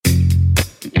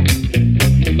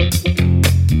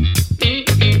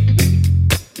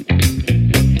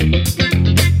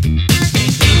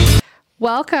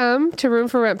welcome to Room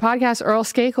for Rent podcast, Earl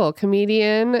SKAKEL,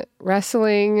 comedian,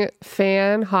 wrestling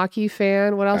fan, hockey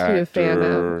fan. What else are you a fan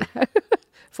of?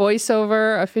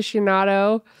 Voiceover,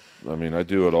 aficionado. I mean, I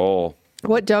do it all.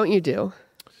 What don't you do?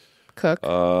 Cook?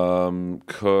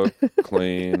 Cook,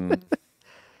 clean.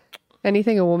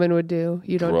 Anything a woman would do,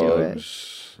 you don't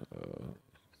drugs. Do it.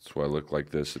 That's why I look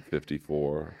like this at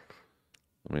 54.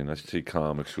 I mean, I see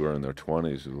comics who are in their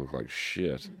 20s who look like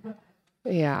shit.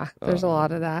 Yeah, there's a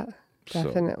lot of that.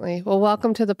 Definitely. So. Well,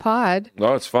 welcome to the pod.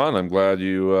 No, it's fun. I'm glad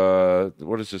you,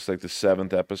 what is this, like the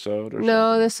 7th episode or something?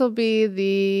 No, this will be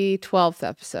the 12th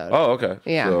episode. Oh, okay.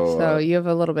 Yeah, so you have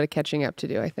a little bit of catching up to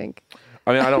do, I think.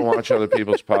 I mean, I don't watch other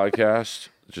people's podcasts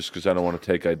just because I don't want to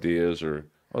take ideas or,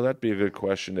 oh, that'd be a good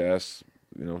question to ask,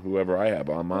 whoever I have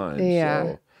on mine.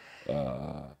 Yeah.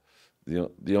 So,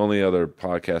 the only other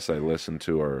podcasts I listen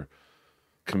to are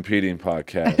competing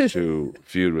podcasts who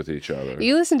feud with each other.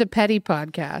 You listen to petty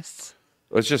podcasts.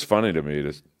 It's just funny to me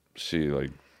to see, like,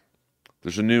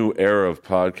 there's a new era of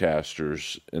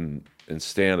podcasters in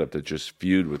stand-up that just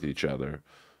feud with each other.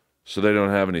 So they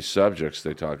don't have any subjects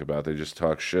they talk about. They just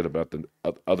talk shit about the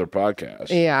other podcasts.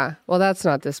 Yeah. Well, that's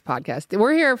not this podcast.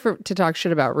 We're here to talk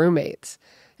shit about roommates.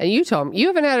 And you told me you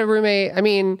haven't had a roommate. I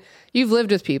mean, you've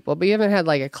lived with people, but you haven't had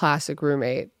like a classic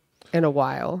roommate in a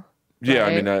while. Yeah,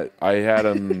 right? I mean, I had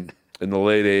them in the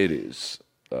late 80s.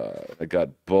 I got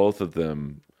both of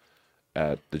them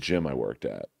at the gym I worked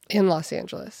at. In Los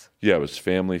Angeles. Yeah, it was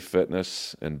Family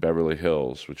Fitness in Beverly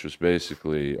Hills, which was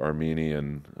basically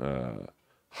Armenian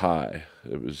High.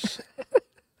 It was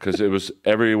because it was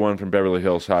everyone from Beverly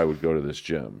Hills High would go to this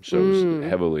gym, so it was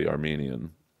heavily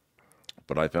Armenian.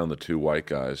 But I found the two white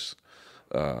guys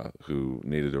who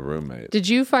needed a roommate. Did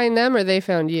you find them or they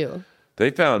found you?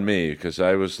 They found me because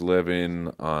I was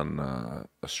living on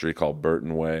a street called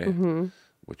Burton Way,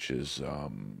 which is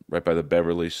right by the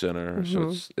Beverly Center.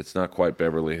 So it's not quite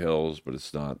Beverly Hills, but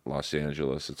it's not Los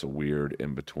Angeles. It's a weird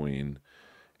in-between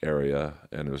area,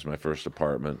 and it was my first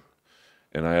apartment.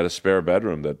 And I had a spare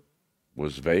bedroom that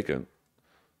was vacant.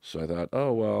 So I thought,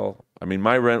 oh, well, I mean,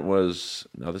 my rent was,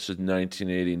 now this is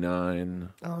 1989.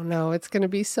 Oh, no, it's going to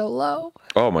be so low.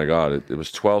 Oh, my God. It was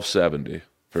 $1,270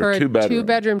 for a two-bedroom.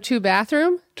 Two-bedroom,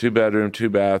 two-bathroom? Two-bedroom,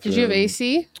 two-bathroom. Did you have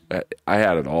AC? I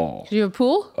had it all. Did you have a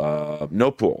pool? No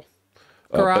pool.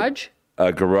 Garage?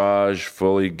 A garage,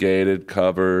 fully gated,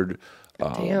 covered.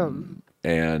 Damn.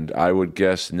 And I would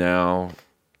guess now,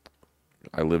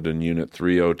 I lived in unit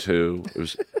 302. It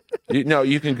was,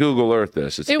 you can Google Earth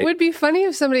this. It would be funny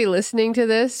if somebody listening to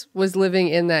this was living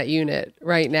in that unit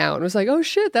right now and was like, oh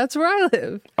shit, that's where I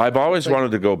live. I've always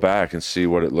wanted to go back and see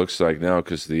what it looks like now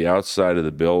because the outside of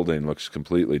the building looks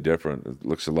completely different. It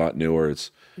looks a lot newer.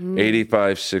 It's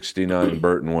 8569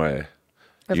 Burton Way.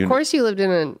 Of course you lived in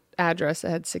an address that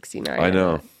had 69. I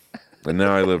know. And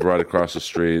now I live right across the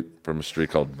street from a street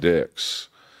called Dick's.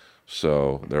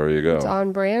 So there you go. It's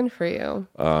on brand for you.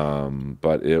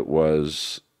 But it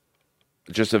was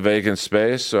just a vacant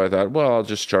space. So I thought, well, I'll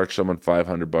just charge someone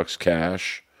 $500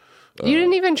 cash. You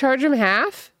didn't even charge them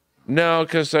half? No,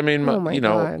 because I mean,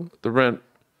 God. the rent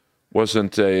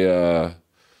wasn't it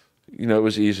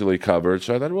was easily covered.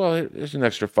 So I thought, well, here's an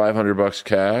extra $500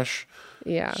 cash.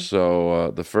 Yeah.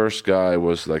 So the first guy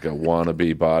was like a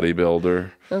wannabe bodybuilder.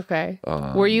 Okay.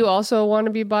 Were you also a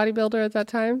wannabe bodybuilder at that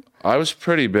time? I was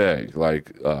pretty big,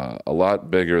 like a lot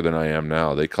bigger than I am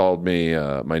now. They called me,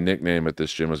 my nickname at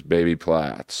this gym was Baby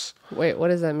Platts. Wait, what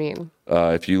does that mean?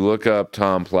 If you look up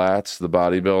Tom Platts, the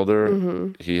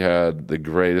bodybuilder, he had the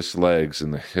greatest legs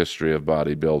in the history of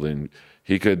bodybuilding.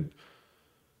 He could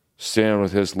stand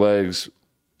with his legs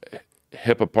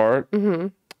hip apart.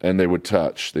 And they would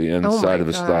touch. The inside of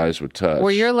his thighs would touch.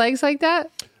 Were your legs like that?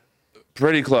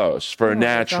 Pretty close for a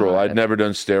natural. I'd never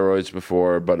done steroids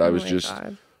before, but I was just.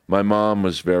 God. My mom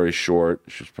was very short.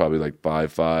 She was probably like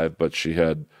 5'5", but she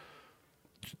had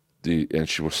and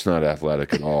she was not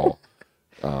athletic at all.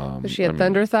 She had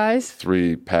thunder thighs?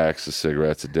 3 packs of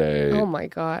cigarettes a day. Oh my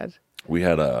God. We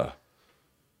had a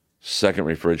second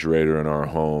refrigerator in our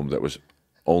home that was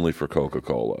only for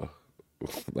Coca-Cola.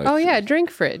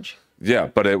 Drink fridge. Yeah,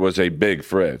 but it was a big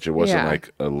fridge. It wasn't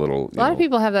like a little... A lot of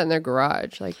people have that in their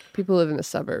garage, like people who live in the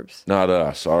suburbs. Not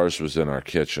us. Ours was in our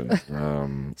kitchen.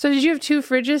 So did you have 2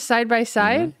 fridges side by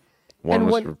side? One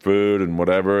was for food and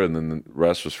whatever, and then the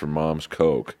rest was for Mom's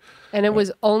Coke. And it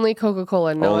was only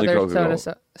Coca-Cola, no only other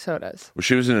Coca-Cola. sodas? Well,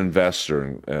 she was an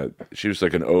investor. She was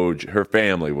like an OG. Her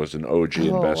family was an OG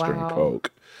investor in Coke.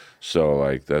 So,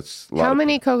 like, that's... How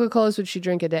many Coca-Colas would she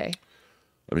drink a day?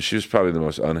 I mean, she was probably the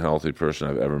most unhealthy person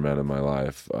I've ever met in my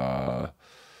life.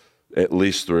 At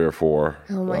least 3 or 4.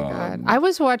 Oh my God. I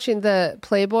was watching the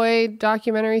Playboy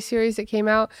documentary series that came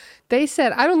out. They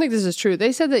said, I don't think this is true.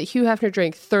 They said that Hugh Hefner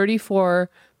drank 34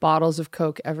 bottles of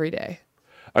Coke every day.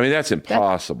 I mean, that's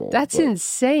impossible. That's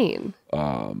insane.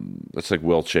 That's like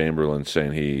Will Chamberlain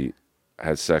saying he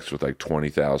had sex with like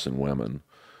 20,000 women.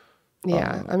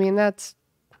 Yeah. I mean, that's...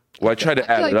 Well, I tried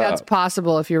to add it up. That's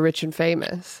possible if you're rich and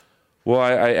famous. Well,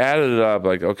 I added it up.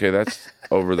 Like, okay, that's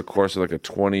over the course of like a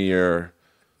 20-year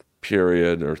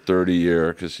period or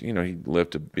 30-year, because, you know, he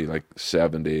lived to be like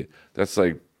 70. That's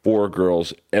like 4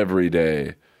 girls every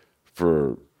day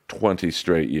for 20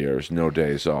 straight years, no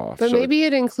days off. But so maybe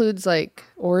it includes like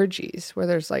orgies where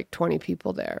there's like 20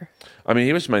 people there. I mean,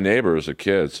 he was my neighbor as a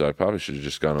kid, so I probably should have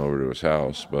just gone over to his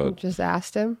house. But just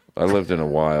asked him. I lived in a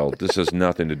wild. This has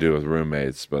nothing to do with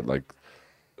roommates, but like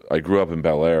I grew up in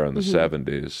Bel Air in the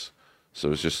 70s, so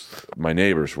it was just my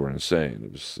neighbors were insane.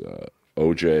 It was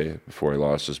OJ before he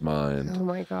lost his mind. Oh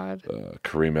my God.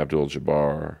 Kareem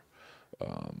Abdul-Jabbar.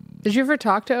 Did you ever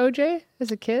talk to OJ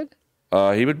as a kid?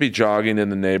 He would be jogging in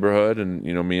the neighborhood, and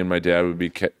you know, me and my dad would be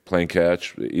playing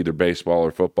catch, either baseball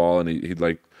or football, and he'd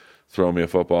like throw me a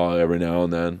football every now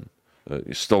and then.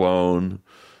 Stallone.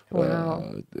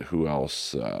 Wow. Who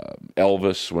else?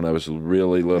 Elvis, when I was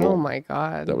really little. Oh my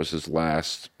God. That was his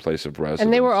last place of residence.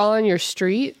 And they were all on your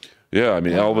street? Yeah, I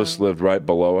mean, Elvis lived right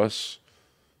below us,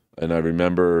 and I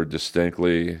remember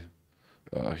distinctly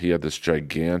he had this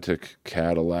gigantic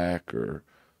Cadillac, or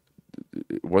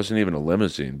it wasn't even a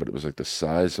limousine, but it was like the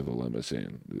size of a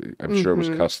limousine. I'm sure it was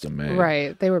custom made.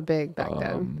 Right. They were big back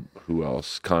then. Who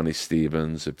else? Connie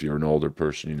Stevens. If you're an older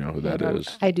person, you know who that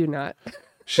is. I do not.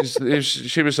 She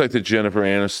was like the Jennifer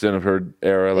Aniston of her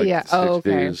era, like the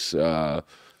 60s. Okay.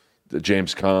 The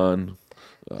James Caan.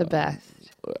 The best.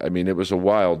 I mean, it was a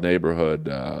wild neighborhood.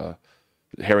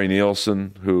 Harry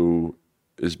Nilsson, who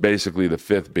is basically the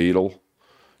 5th Beatle.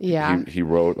 Yeah. He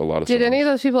wrote a lot of Did songs. any of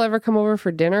those people ever come over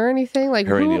for dinner or anything? Like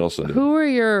Harry Nilsson did. Who were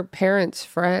your parents'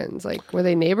 friends? Like, were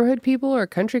they neighborhood people or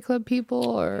country club people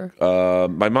or?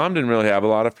 My mom didn't really have a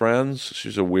lot of friends.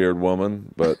 She's a weird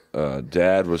woman, but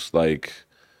Dad was like,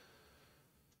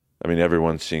 I mean,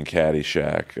 everyone's seen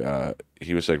Caddyshack.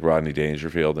 He was like Rodney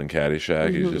Dangerfield in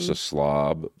Caddyshack. He was just a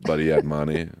slob, but he had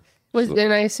money.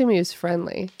 And I assume he was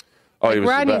friendly. Oh, like he was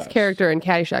Rodney's character in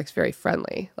Caddyshack's very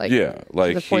friendly. Like, yeah,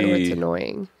 like to the point where it's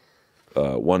annoying.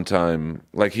 One time,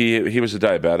 like he was a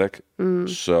diabetic,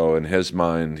 so in his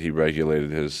mind, he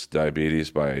regulated his diabetes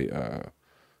by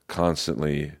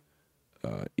constantly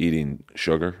eating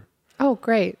sugar. Oh,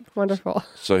 great. Wonderful.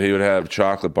 So he would have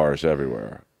chocolate bars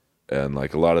everywhere. And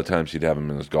like a lot of times he'd have them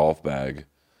in his golf bag.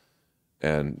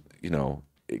 And, you know,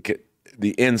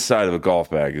 the inside of a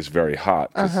golf bag is very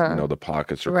hot because, you know, the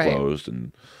pockets are closed.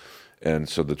 And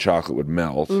so the chocolate would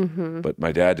melt. But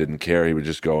my dad didn't care. He would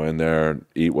just go in there and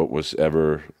eat what was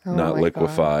ever not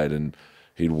liquefied. God. And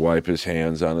he'd wipe his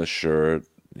hands on his shirt.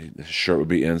 His shirt would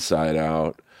be inside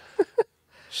out.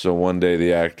 So one day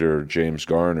the actor James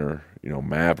Garner, you know,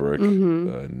 Maverick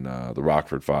in the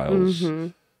Rockford Files,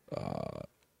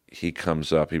 he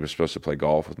comes up. He was supposed to play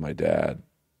golf with my dad,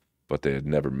 but they had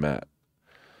never met.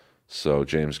 So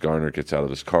James Garner gets out of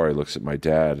his car. He looks at my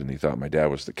dad, and he thought my dad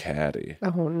was the caddy.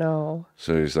 Oh, no.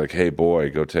 So he's like, hey, boy,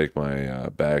 go take my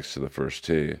bags to the first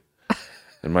tee.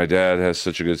 And my dad has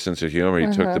such a good sense of humor.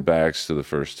 He took the bags to the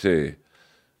first tee.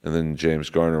 And then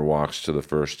James Garner walks to the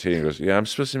first tee and goes, yeah, I'm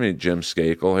supposed to meet Jim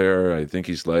Skakel here. I think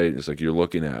he's late. It's like, you're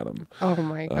looking at him. Oh,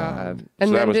 my God. So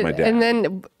that was my dad. And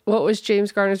then what was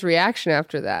James Garner's reaction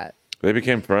after that? They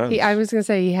became friends. I was going to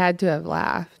say he had to have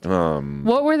laughed.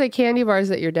 What were the candy bars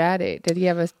that your dad ate? Did he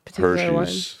have a particular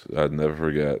Hershey's. I'd never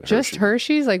forget. Just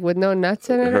Hershey's, like with no nuts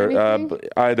in it or anything?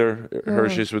 Either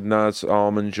Hershey's with nuts,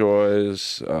 Almond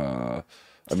Joys. I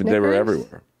mean, they were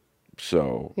everywhere.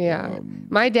 So yeah,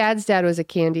 my dad's dad was a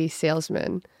candy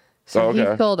salesman, so he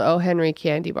sold O. Henry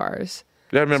candy bars.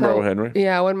 Yeah, I remember O. Henry.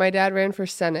 Yeah, when my dad ran for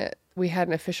Senate, we had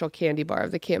an official candy bar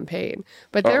of the campaign,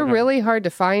 but they're really hard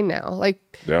to find now. Like,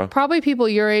 probably people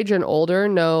your age and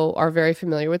older are very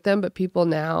familiar with them, but people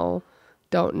now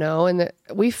don't know. And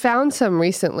we found some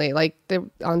recently, like they're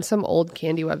on some old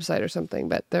candy website or something,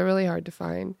 but they're really hard to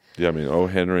find. Yeah, I mean, O.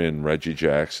 Henry and Reggie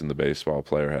Jackson, the baseball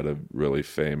player, had a really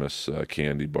famous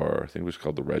candy bar. I think it was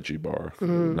called the Reggie Bar.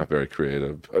 Not very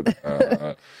creative.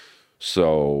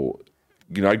 So,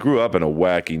 you know, I grew up in a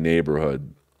wacky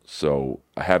neighborhood, so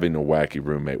having a wacky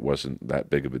roommate wasn't that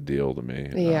big of a deal to me.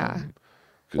 Yeah.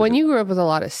 When you grew up with a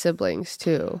lot of siblings,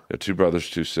 too. Yeah, 2 brothers,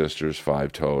 2 sisters,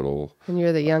 5 total. And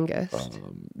you're the youngest.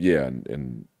 Yeah,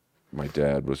 and my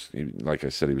dad was, like I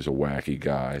said, he was a wacky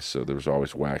guy, so there was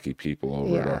always wacky people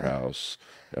over at our house.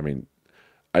 I mean,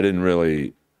 I didn't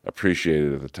really appreciate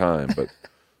it at the time. But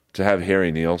to have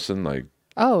Harry Nilsson, like,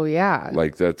 oh yeah,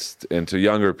 like that's, and to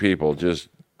younger people, just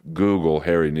Google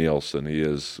Harry Nilsson. He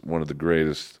is one of the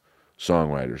greatest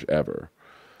songwriters ever.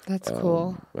 That's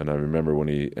cool. And I remember when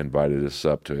he invited us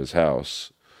up to his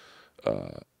house,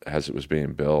 as it was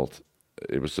being built.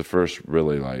 It was the first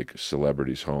really like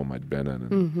celebrity's home I'd been in,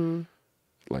 and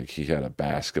like he had a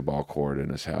basketball court in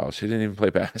his house. He didn't even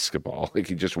play basketball. Like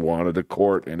he just wanted a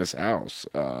court in his house.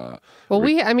 Well,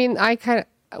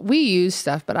 we used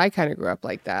stuff, but I kind of grew up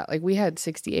like that. Like we had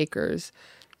 60 acres,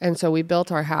 and so we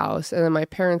built our house, and then my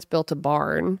parents built a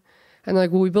barn. And they're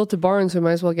like, well, we built a barn, so we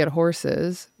might as well get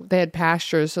horses. They had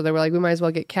pastures, so they were like, we might as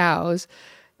well get cows.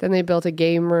 Then they built a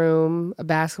game room, a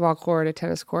basketball court, a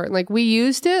tennis court. And like we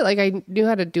used it. Like I knew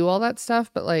how to do all that stuff,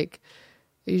 but like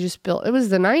you just built, it was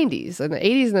the 90s. In the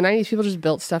 80s and the 90s, people just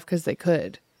built stuff because they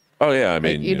could. Oh, yeah. I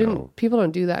mean, like, people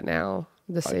don't do that now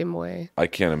the same way. I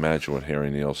can't imagine what Harry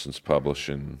Nilsson's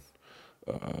publishing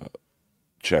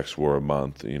checks were a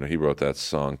month. You know, he wrote that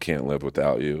song, Can't Live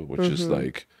Without You, which is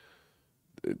like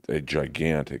a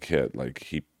gigantic hit.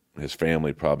 Like his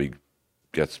family probably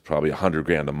gets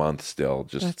 $100,000 a month still.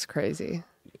 Just that's crazy.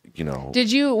 You know.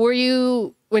 Were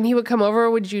you when he would come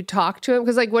over, would you talk to him?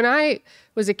 Because like when I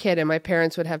was a kid and my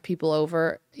parents would have people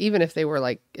over, even if they were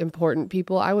like important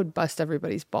people, I would bust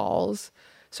everybody's balls.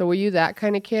 So were you that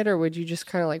kind of kid, or would you just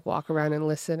kind of like walk around and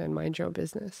listen and mind your own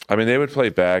business? I mean, they would play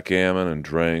backgammon and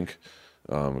drink,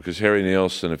 because Harry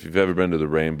Nilsson, if you've ever been to the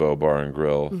Rainbow Bar and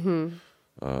Grill,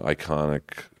 iconic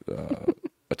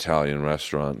Italian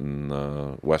restaurant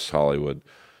in West Hollywood,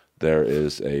 there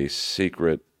is a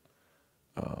secret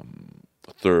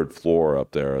third floor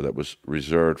up there that was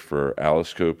reserved for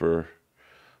Alice Cooper,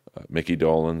 Mickey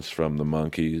Dolenz from the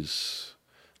Monkees,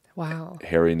 wow,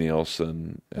 Harry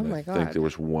Nilsson, and I think there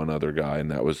was one other guy,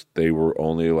 and they were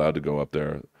only allowed to go up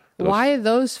there. Why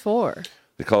those four?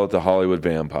 They call it the Hollywood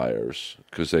Vampires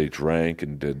because they drank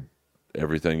and did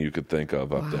everything you could think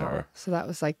of up there. So that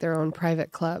was like their own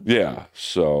private club. Yeah.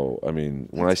 So, I mean,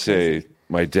 when I say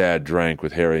my dad drank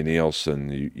with Harry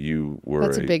Nilsson, you were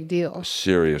that's a big deal. A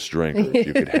serious drinker if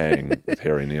you could hang with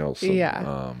Harry Nilsson.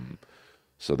 Yeah.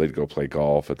 So they'd go play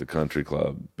golf at the country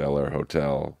club, Bel Air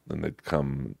Hotel, and they'd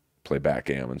come play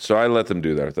backgammon. So I let them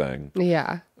do their thing.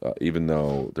 Yeah. Even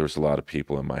though there was a lot of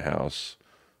people in my house,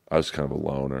 I was kind of a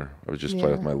loner. I would just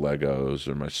play with my Legos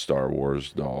or my Star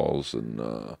Wars dolls and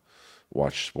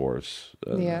watch sports.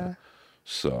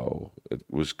 So it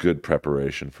was good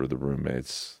preparation for the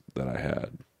roommates that I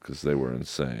had because they were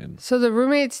insane. So the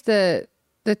roommates, the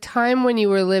time when you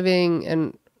were living,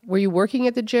 and were you working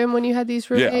at the gym when you had these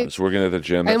roommates? Yeah, I was working at the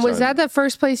gym. And was that the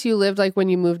first place you lived, like when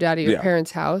you moved out of your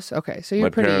parents' house? Okay, so you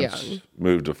were pretty young. My parents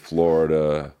moved to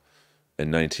Florida in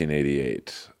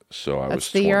 1988. So I was 20.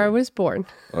 That's the year I was born.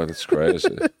 Oh, that's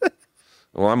crazy.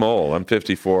 Well, I'm old. I'm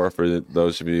 54 for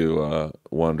those of you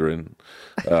wondering.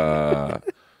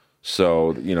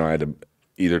 So, you know, I had to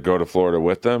either go to Florida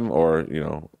with them or, you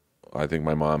know, I think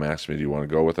my mom asked me, do you want to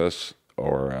go with us?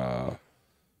 Or,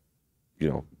 you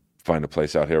know, find a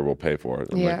place out here, we'll pay for it.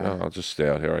 I'm like, oh, I'll just stay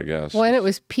out here, I guess. Well, and it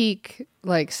was peak,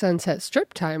 like, Sunset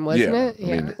Strip time, wasn't it?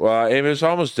 Yeah. I mean, well, it was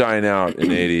almost dying out in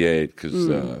 88 because,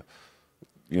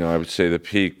 you know, I would say the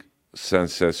peak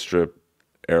Sunset Strip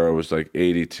era was like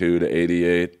 82 to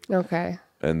 88. Okay.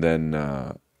 And then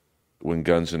when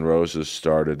Guns N' Roses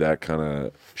started, that kind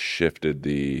of shifted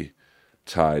the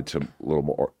tide to a little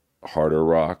more harder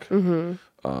rock.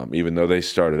 Even though they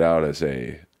started out as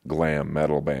a glam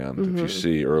metal band. If you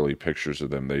see early pictures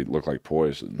of them, they look like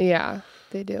Poison. Yeah,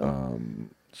 they do.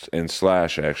 And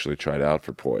Slash actually tried out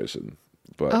for Poison.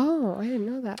 But I didn't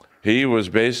know that. He was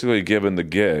basically given the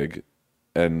gig,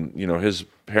 and, you know, his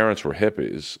parents were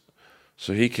hippies.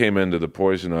 So he came into the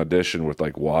Poison audition with,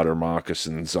 like, water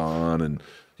moccasins on and,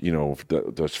 you know,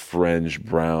 those fringe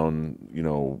brown, you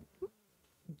know,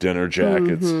 dinner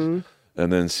jackets. And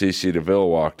then CeCe DeVille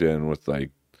walked in with, like,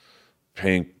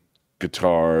 pink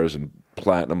guitars and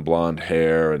platinum blonde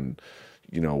hair and,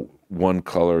 you know, one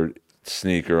colored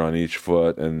sneaker on each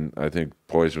foot. And I think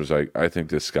Poison was like, I think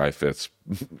this guy fits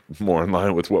more in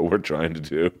line with what we're trying to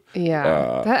do.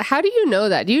 Yeah. How do you know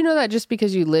that? Do you know that just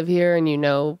because you live here and you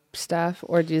know stuff?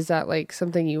 Or is that like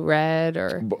something you read?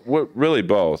 Or really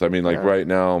both. I mean, like right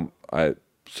now,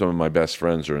 some of my best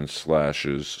friends are in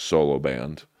Slash's solo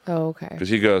band. Oh, okay. Because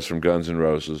he goes from Guns N'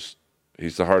 Roses.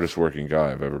 He's the hardest working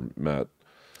guy I've ever met.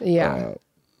 Yeah.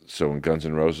 So when Guns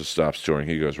N' Roses stops touring,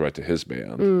 he goes right to his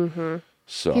band.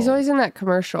 So he's always in that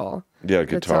commercial. Yeah,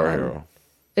 Guitar Hero.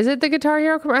 Is it the Guitar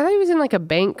Hero commercial? I thought he was in like a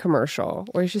bank commercial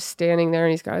where he's just standing there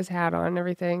and he's got his hat on and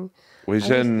everything. Well, he's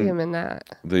see him in that.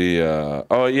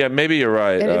 Oh yeah, maybe you're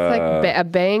right. And it's like a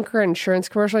bank or insurance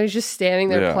commercial. He's just standing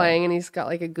there playing, and he's got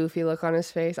like a goofy look on his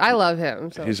face. I love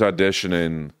him. So. He's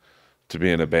auditioning to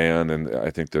be in a band, and I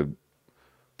think the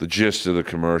gist of the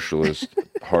commercial is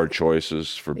hard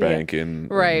choices for banking.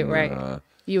 Right, right.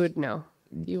 You would know.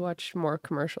 You watch more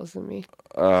commercials than me.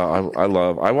 I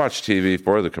watch TV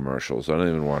for the commercials. I don't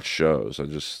even watch shows. I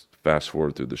just fast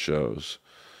forward through the shows.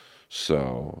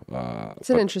 So it's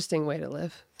an interesting way to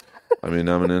live. I mean,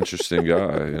 I'm an interesting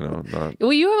guy,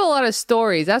 Well, you have a lot of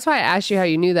stories. That's why I asked you how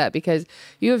you knew that, because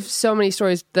you have so many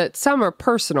stories that some are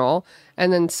personal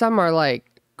and then some are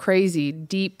like crazy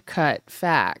deep cut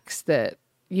facts that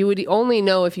you would only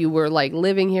know if you were like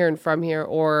living here and from here,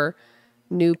 or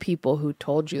knew people who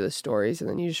told you the stories, and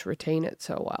then you just retain it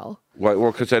so well.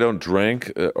 Well, because I don't drink,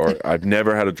 or I've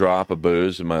never had a drop of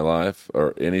booze in my life,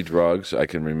 or any drugs. I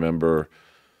can remember,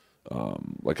 I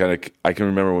can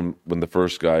remember when the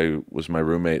first guy who was my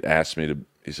roommate asked me to.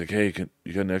 He's like, "Hey,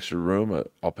 you got an extra room?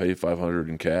 I'll pay you $500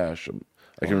 in cash."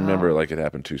 I can remember it like it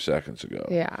happened 2 seconds ago.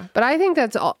 Yeah, but I think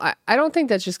that's all. I don't think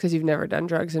that's just because you've never done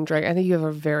drugs and drank. I think you have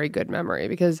a very good memory,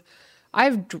 because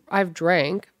I've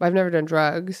drank, but I've never done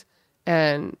drugs.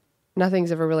 And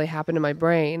nothing's ever really happened to my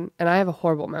brain, and I have a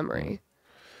horrible memory.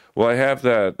 Well, I have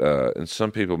that, and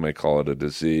some people may call it a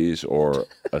disease or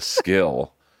a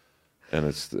skill, and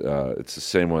it's the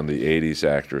same one the '80s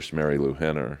actress Mary Lou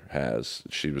Henner has.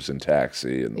 She was in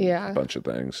Taxi and a bunch of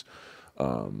things,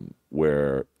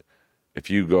 where if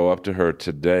you go up to her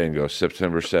today and go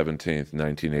September 17th,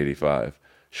 1985,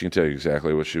 she can tell you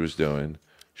exactly what she was doing.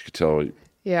 She could tell you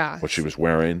what she was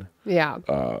wearing. Yeah.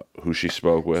 Who she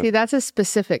spoke with. See, that's a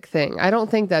specific thing. I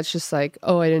don't think that's just like,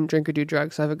 oh, I didn't drink or do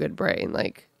drugs, so I have a good brain.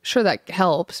 Like, sure, that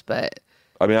helps, but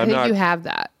I think you have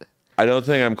that. I don't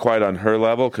think I'm quite on her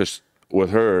level, because with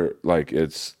her, like,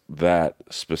 it's that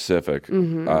specific.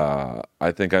 Mm-hmm.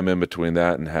 I think I'm in between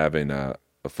that and having a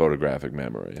photographic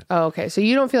memory. Oh, okay. So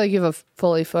you don't feel like you have a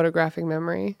fully photographic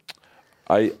memory?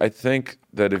 I think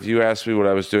that if you asked me what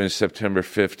I was doing September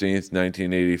 15th,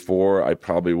 1984, I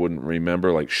probably wouldn't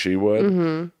remember like she would,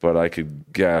 mm-hmm. but I could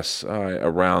guess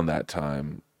around that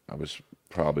time I was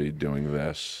probably doing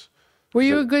this. Were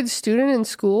you a good student in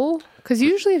school? Because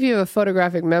usually if you have a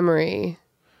photographic memory,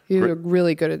 you're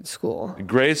really good at school. In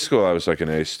grade school, I was like an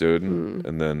A student,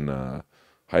 and then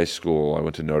high school, I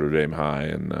went to Notre Dame High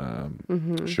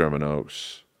in Sherman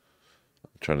Oaks.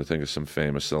 Trying to think of some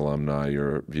famous alumni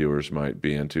your viewers might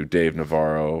be into. Dave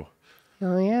Navarro.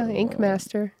 Oh, yeah. Ink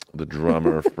Master. The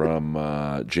drummer from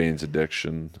Jane's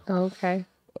Addiction. Oh, okay.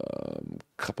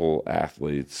 Couple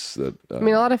athletes that... I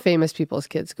mean, a lot of famous people's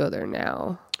kids go there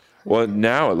now. Well,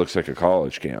 now it looks like a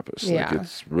college campus. Yeah. Like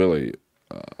it's really...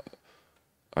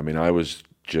 I mean, I was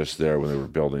just there when they were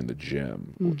building the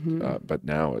gym. Mm-hmm. But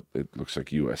now it looks like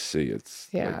USC. It's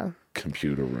like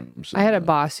computer rooms. I had a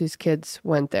boss whose kids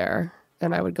went there.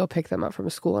 And I would go pick them up from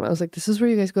school. And I was like, this is where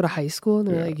you guys go to high school? And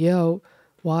they're like, yo,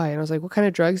 why? And I was like, what kind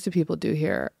of drugs do people do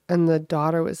here? And the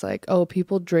daughter was like, oh,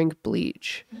 people drink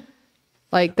bleach.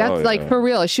 Like, that's like for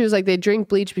real. She was like, they drink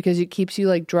bleach because it keeps you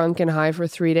like drunk and high for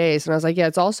 3 days. And I was like, yeah,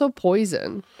 it's also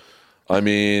poison. I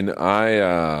mean,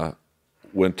 I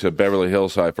went to Beverly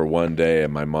Hills High for one day,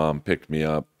 and my mom picked me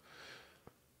up.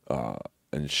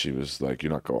 And she was like,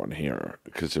 you're not going here,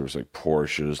 because there was like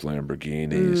Porsches,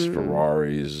 Lamborghinis,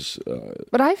 Ferraris.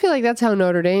 But I feel like that's how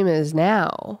Notre Dame is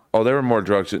now. Oh, there were more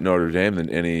drugs at Notre Dame than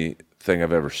anything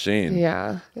I've ever seen.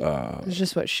 Yeah. It's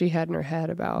just what she had in her head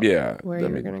about where you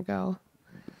were going to go.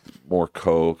 More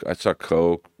coke. I saw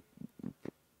coke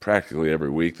practically every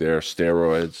week there.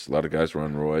 Steroids. A lot of guys were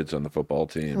on roids on the football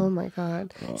team. Oh, my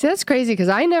God. See, that's crazy, because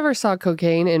I never saw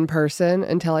cocaine in person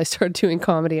until I started doing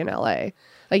comedy in L.A.,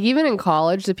 like, even in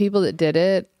college, the people that did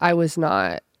it, I was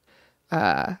not,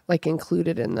 like,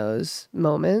 included in those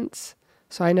moments.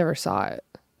 So I never saw it.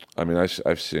 I mean,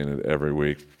 I've seen it every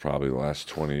week, probably the last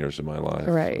 20 years of my life.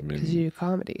 Right, because you do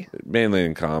comedy. Mainly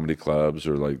in comedy clubs,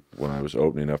 or, like, when I was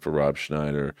opening up for Rob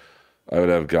Schneider, I would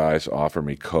have guys offer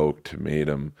me coke to meet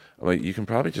him. I'm like, you can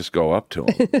probably just go up to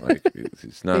him. Like,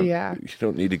 it's not, you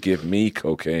don't need to give me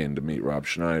cocaine to meet Rob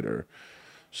Schneider.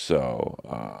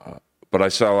 So, but I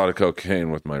saw a lot of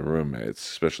cocaine with my roommates,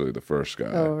 especially the first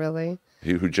guy. Oh, really?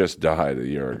 Who just died a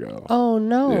year ago. Oh,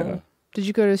 no. Yeah. Did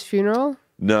you go to his funeral?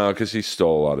 No, because he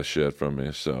stole a lot of shit from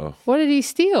me, so. What did he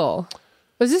steal?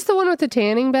 Was this the one with the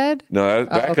tanning bed? No,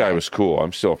 that guy was cool.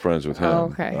 I'm still friends with him. Oh,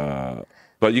 okay.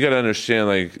 But you got to understand,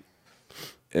 like,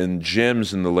 in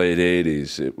gyms in the late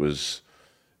 80s, it was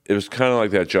kind of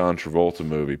like that John Travolta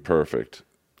movie, Perfect.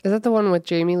 Is that the one with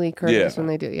Jamie Lee Curtis when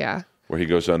they do? Yeah. Where he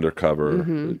goes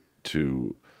undercover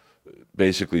to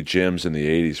basically gyms in the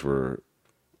 80s were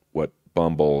what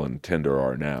Bumble and Tinder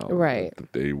are now. Right.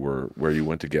 They were where you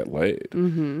went to get laid.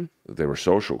 Mm-hmm. They were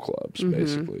social clubs,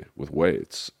 basically, with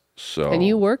weights. So. And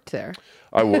you worked there.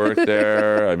 I worked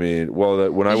there. I mean,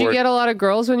 well, when I worked... Did you get a lot of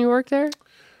girls when you worked there?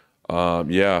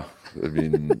 Yeah. I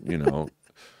mean, you know,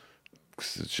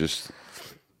 it's just...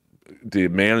 The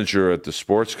manager at the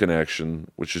Sports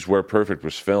Connection, which is where Perfect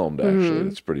was filmed, actually.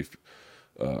 It's pretty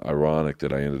ironic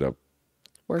that I ended up...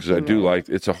 Because I do like...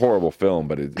 It's a horrible film,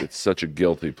 but it's such a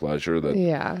guilty pleasure that...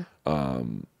 Yeah.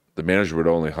 The manager would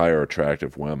only hire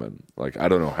attractive women. Like, I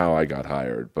don't know how I got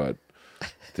hired, but...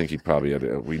 I think he probably had.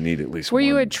 We need at least. Were one.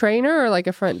 you a trainer or like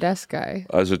a front desk guy?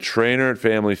 I was a trainer at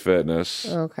Family Fitness,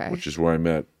 okay, which is where I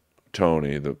met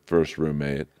Tony, the first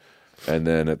roommate, and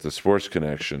then at the Sports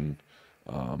Connection,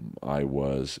 I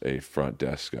was a front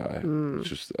desk guy.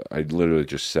 I literally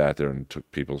just sat there and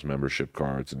took people's membership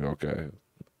cards and okay.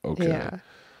 Yeah.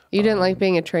 You didn't like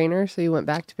being a trainer, so you went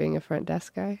back to being a front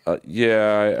desk guy?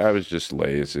 Yeah, I was just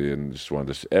lazy and just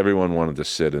wanted to... Everyone wanted to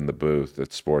sit in the booth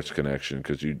at Sports Connection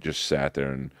because you just sat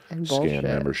there and scan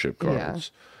membership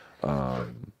cards. Yeah.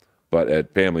 But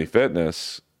at Family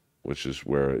Fitness, which is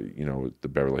where, you know, the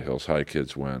Beverly Hills High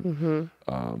kids went,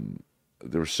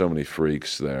 there were so many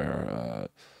freaks there,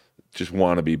 just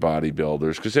wannabe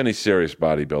bodybuilders, because any serious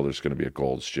bodybuilder is going to be at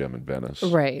Gold's Gym in Venice.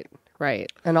 Right.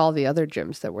 Right. And all the other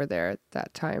gyms that were there at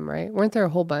that time, right? Weren't there a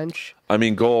whole bunch? I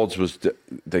mean, Gold's was,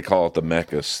 they call it the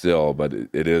Mecca still, but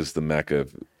it is the Mecca.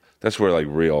 That's where like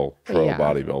real pro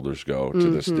bodybuilders go to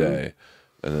this day.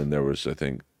 And then there was, I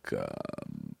think,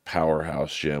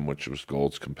 Powerhouse Gym, which was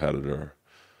Gold's competitor.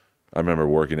 I remember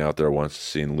working out there once,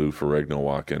 seeing Lou Ferrigno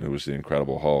walk in, who was the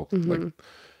Incredible Hulk. And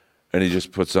he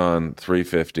just puts on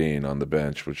 315 on the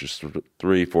bench, which is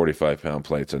 3 45-pound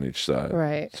plates on each side.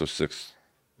 Right. So 6...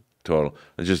 total.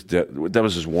 And just that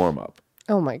was his warm up.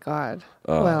 Oh my God!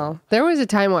 Well, there was a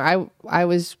time where I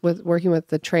was working with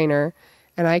the trainer,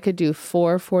 and I could do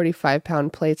 4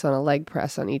 45-pound plates on a leg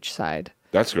press on each side.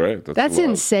 That's great. That's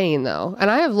insane, though.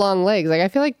 And I have long legs. Like I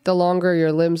feel like the longer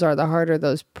your limbs are, the harder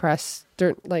those press.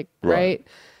 Right?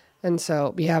 And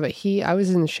so yeah, but I was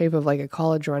in the shape of like a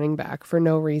college running back for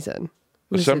no reason.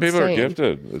 Some people are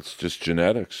gifted. It's just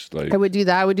genetics. Like I would do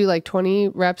that. I would do like 20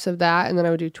 reps of that, and then I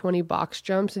would do 20 box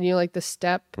jumps. And like the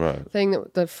step thing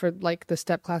for like the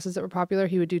step classes that were popular,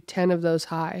 he would do 10 of those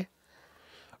high.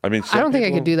 I mean, I don't think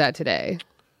I could do that today.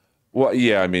 Well,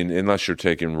 yeah. I mean, unless you're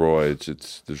taking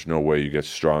roids, there's no way you get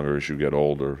stronger as you get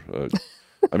older.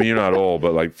 I mean, you're not old,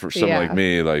 but like for someone like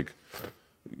me, like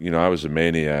you know, I was a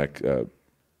maniac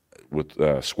with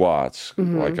squats.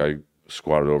 Like I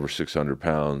squatted over 600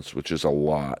 pounds, which is a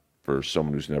lot for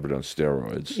someone who's never done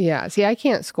steroids. Yeah. See, I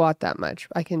can't squat that much.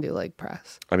 I can do leg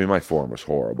press. I mean, my form was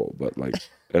horrible, but like...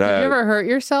 Did you ever hurt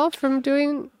yourself from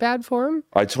doing bad form?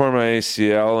 I tore my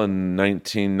ACL in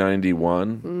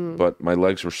 1991, but my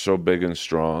legs were so big and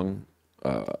strong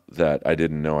that I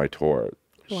didn't know I tore it.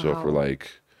 Wow. So for like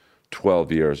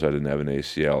 12 years, I didn't have an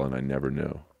ACL, and I never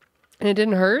knew. And it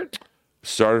didn't hurt?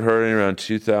 Started hurting around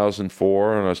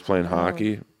 2004, and I was playing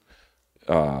hockey.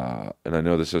 And I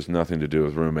know this has nothing to do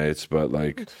with roommates, but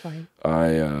like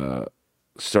I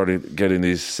started getting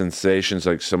these sensations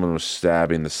like someone was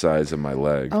stabbing the sides of my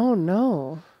leg. Oh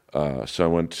no. So I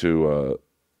went to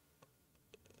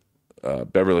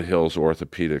Beverly Hills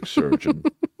orthopedic surgeon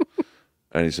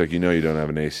and he's like, you know, you don't have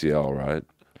an ACL, right?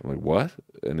 I'm like, what?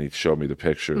 And he showed me the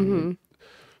picture.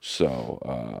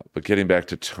 So, but getting back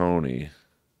to Tony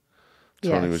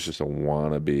was just a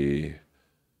wannabe,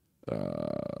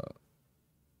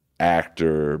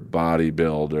 actor,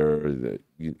 bodybuilder.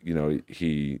 You know,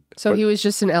 he was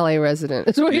just an LA resident,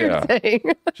 is what you're saying.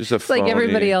 Just a phony, like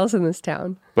everybody else in this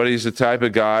town. But he's the type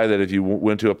of guy that if you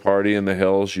went to a party in the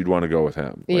hills, you'd want to go with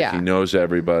him. Like, he knows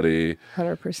everybody.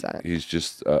 100%. He's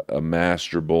just a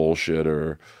master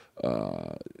bullshitter.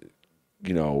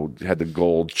 You know, had the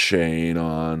gold chain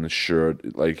on,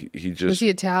 shirt. Like he just... Was he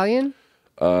Italian?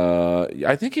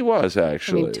 I think he was,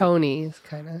 actually. I mean, Tony is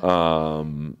kind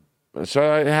of...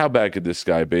 So how bad could this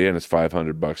guy be? And it's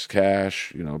 $500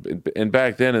 cash, you know. And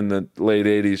back then in the late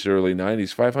 80s, early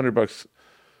 90s, $500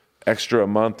 extra a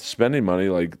month spending money,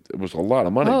 like it was a lot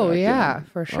of money. Oh, yeah, then.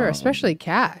 For sure. Especially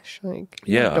cash. Like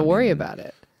you don't have to worry about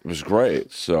it. It was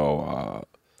great. So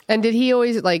and did he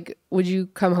always like, would you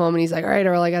come home and he's like, all right,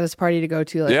 Earl, I got this party to go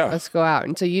to. Like, let's go out.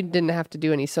 And so you didn't have to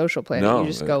do any social planning. No, you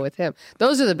just go with him.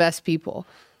 Those are the best people.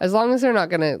 As long as they're not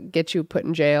going to get you put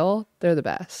in jail, they're the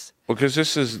best. Well, because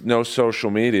this is no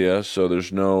social media, so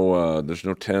there's no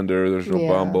Tinder, there's no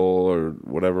Bumble or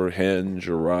whatever, Hinge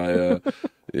or Raya.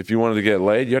 if you wanted to get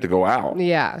laid, you had to go out.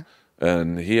 Yeah.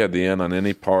 And he had the in on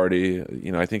any party.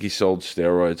 You know, I think he sold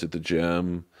steroids at the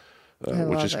gym,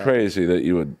 which is crazy that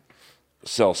you would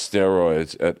sell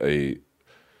steroids at a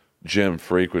gym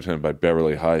frequented by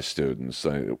Beverly High students.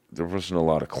 There wasn't a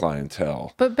lot of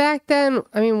clientele. But back then,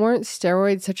 I mean, weren't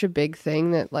steroids such a big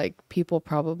thing that like people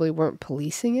probably weren't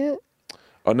policing it?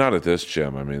 Oh, not at this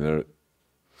gym. I mean,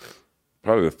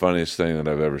 probably the funniest thing that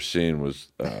I've ever seen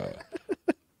was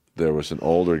there was an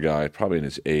older guy, probably in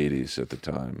his 80s at the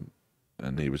time,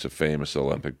 and he was a famous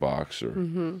Olympic boxer,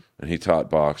 and he taught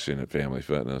boxing at Family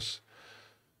Fitness.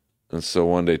 And so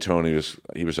one day Tony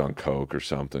was on coke or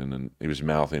something, and he was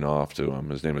mouthing off to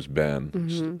him. His name was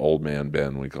Ben, old man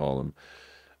Ben, we call him.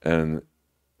 And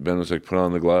Ben was like, put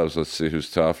on the gloves, let's see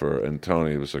who's tougher. And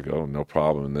Tony was like, oh, no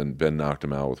problem. And then Ben knocked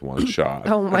him out with one shot.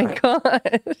 Oh, my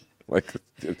God. Like,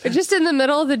 just in the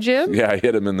middle of the gym? Yeah, I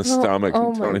hit him in the stomach,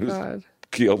 and Tony was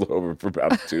keeled over for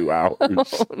about 2 hours.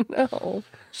 Oh, no.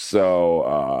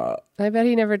 So I bet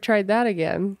he never tried that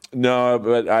again. No,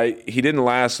 but he didn't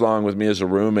last long with me as a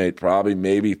roommate, probably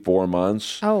maybe 4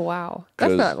 months. Oh, wow.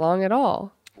 That's not long at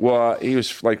all. Well, he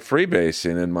was like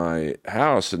freebasing in my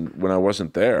house, and when I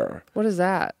wasn't there. What is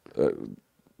that?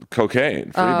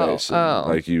 Cocaine, freebasing. Oh.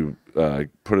 Like you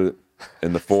put it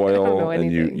in the foil,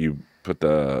 and you put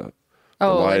the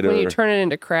lighter. Like when you turn it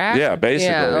into crack? Yeah,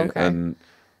 basically. Yeah, okay. And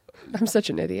I'm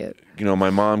such an idiot. You know, my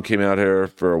mom came out here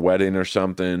for a wedding or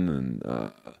something,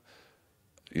 and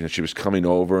you know, she was coming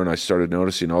over, and I started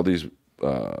noticing all these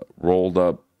rolled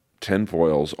up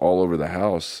tinfoils all over the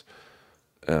house.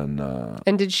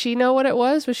 And did she know what it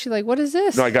was? Was she like, what is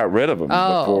this? No, I got rid of them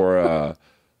before.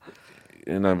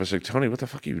 And I was like, Tony, what the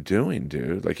fuck are you doing,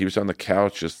 dude? Like, he was on the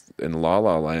couch just in La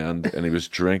La Land, and he was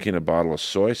drinking a bottle of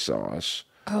soy sauce.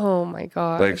 Oh, my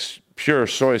God. Like, pure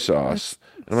soy sauce.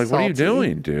 And I'm like, what are you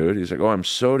doing, dude? He's like, oh, I'm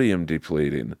sodium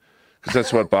depleting. Because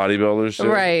that's what bodybuilders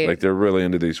do. Right. Like, they're really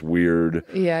into these weird...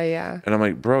 Yeah, yeah. And I'm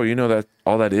like, bro, you know that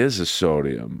all that is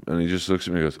sodium. And he just looks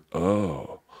at me and goes,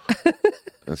 oh.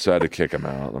 And so I had to kick him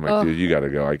out. I'm like, dude, you got to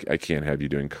go. I can't have you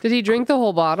doing... Did he drink the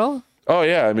whole bottle? Oh,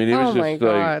 yeah. I mean, he was just my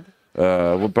God.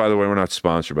 well, by the way, we're not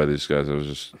sponsored by these guys. I was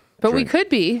just... But we could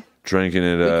be. Drinking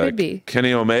it. Could be.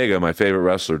 Kenny Omega, my favorite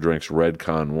wrestler, drinks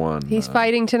Redcon 1. He's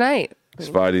fighting tonight. He's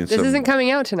fighting This isn't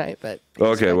coming out tonight, but...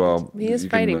 Okay, well... He is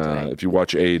fighting tonight. If you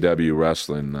watch AEW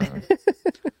wrestling, you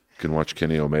can watch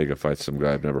Kenny Omega fight some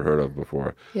guy I've never heard of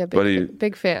before. Yeah,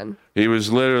 big fan. He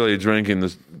was literally drinking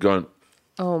this, going...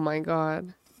 Oh, my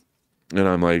God. And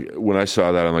I'm like, when I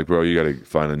saw that, I'm like, bro, you got to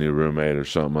find a new roommate or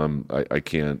something. I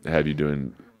can't have you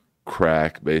doing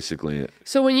crack, basically.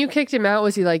 So when you kicked him out,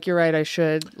 was he like, you're right, I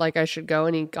should go,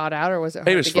 and he got out, or was it hard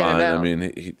he was to get fine. him out? I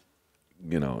mean,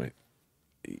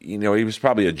 he was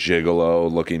probably a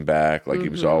gigolo looking back. Like, he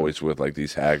was always with, like,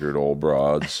 these haggard old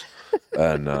broads.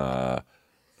 And,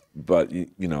 but, you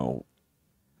know,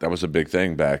 that was a big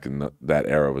thing back in that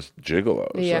era, was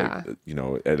gigolos. Yeah. Like, you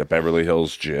know, at a Beverly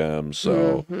Hills gym.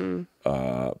 So,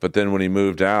 but then when he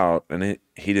moved out, and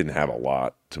he didn't have a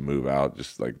lot to move out,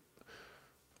 just like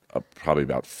probably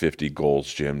about 50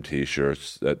 Gold's Gym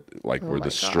t-shirts that like were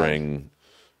the string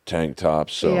tank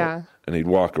tops. So, and he'd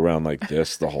walk around like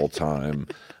this the whole time.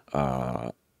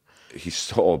 He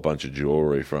stole a bunch of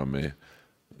jewelry from me.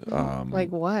 Like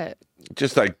what?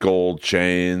 Just like gold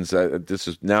chains.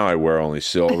 Now I wear only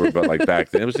silver, but like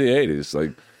back then it was the 80s.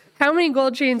 Like, how many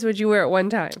gold chains would you wear at one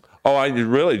time? Oh, I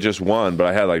really just one, but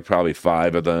I had like probably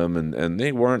 5 of them, and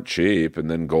they weren't cheap. And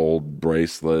then gold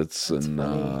bracelets And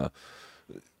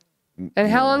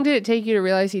how long did it take you to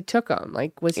realize he took them?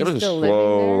 Like, was he still living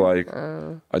there?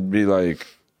 Like, I'd be like,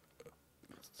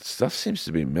 stuff seems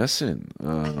to be missing.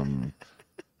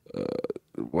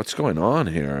 What's going on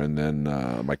here? And then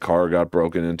my car got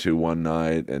broken into one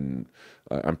night, and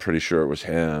I'm pretty sure it was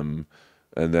him.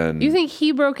 And then you think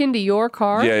he broke into your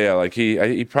car? Yeah. Like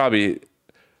he probably,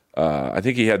 I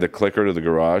think he had the clicker to the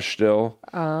garage still.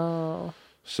 Oh.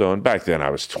 So, and back then I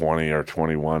was 20 or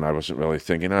 21. I wasn't really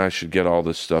thinking I should get all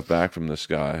this stuff back from this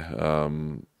guy.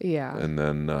 Yeah. And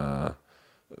then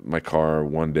my car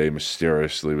one day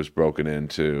mysteriously was broken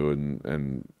into,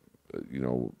 and you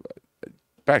know,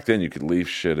 back then you could leave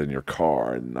shit in your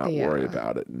car and not worry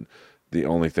about it. And the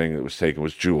only thing that was taken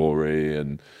was jewelry,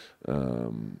 and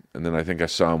then I think I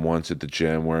saw him once at the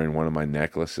gym wearing one of my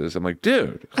necklaces. I'm like,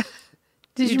 dude,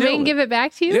 did you make him give it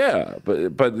back to you? Yeah,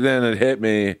 but then it hit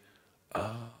me.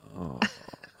 Oh,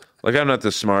 like I'm not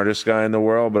the smartest guy in the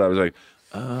world, but I was like,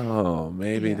 oh,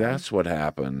 maybe that's what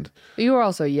happened. You were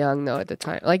also young though at the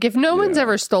time. Like if no one's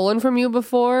ever stolen from you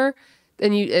before,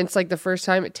 and it's like the first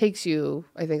time. It takes you,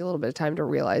 I think, a little bit of time to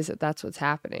realize that that's what's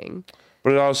happening.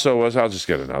 But it also was, I'll just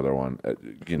get another one.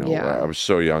 I was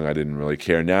so young, I didn't really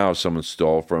care. Now, if someone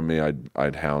stole from me,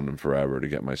 I'd hound them forever to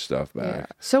get my stuff back. Yeah.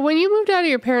 So when you moved out of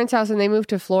your parents' house and they moved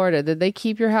to Florida, did they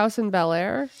keep your house in Bel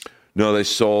Air? No, they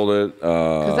sold it.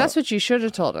 Because that's what you should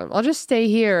have told them. I'll just stay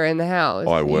here in the house.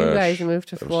 Oh, I wish. You guys moved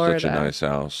to Florida. It was such a nice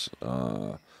house.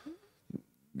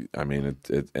 I mean,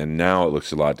 and now it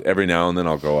looks a lot. Every now and then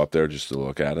I'll go up there just to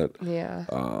look at it. Yeah.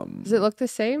 Does it look the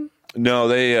same? No,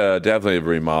 they definitely have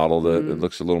remodeled it. It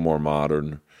looks a little more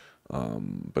modern,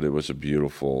 but it was a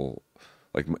beautiful,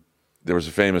 there was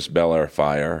a famous Bel Air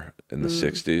fire in the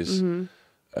 60s,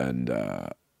 and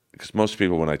because most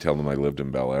people, when I tell them I lived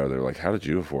in Bel Air, they're like, how did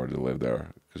you afford to live there?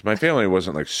 Because my family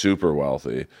wasn't like super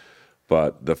wealthy,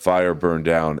 but the fire burned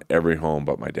down every home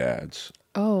but my dad's.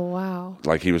 Oh, wow.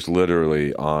 Like he was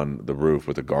literally on the roof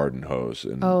with a garden hose,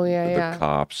 and the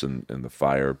cops and the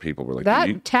fire people were like,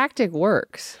 that tactic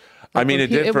works. I mean, it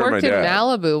did for my dad. It worked in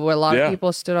Malibu where a lot of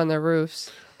people stood on their roofs.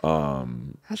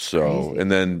 That's crazy. And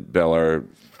then Bel Air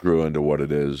grew into what it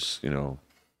is,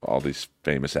 all these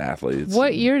famous athletes.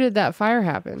 What year did that fire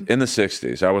happen? In the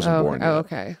 60s. I wasn't born yet. Oh,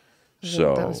 okay.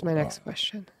 So that was my next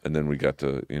question. And then we got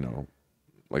to,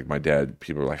 like my dad,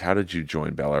 people were like, how did you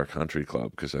join Bel Air Country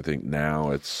Club? Because I think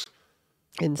now it's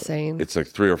insane. It's like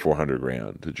 $300 or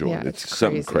 $400 to join. Yeah, it's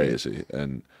something crazy.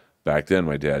 And back then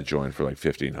my dad joined for like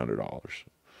 $1,500.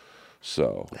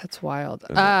 So that's wild.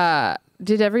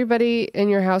 Did everybody in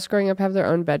your house growing up have their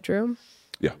own bedroom?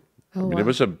 Yeah. It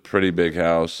was a pretty big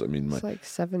house. I mean, it's like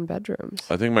 7 bedrooms.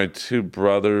 I think my 2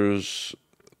 brothers,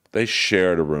 they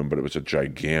shared a room, but it was a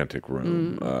gigantic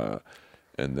room.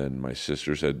 And then my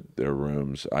sisters had their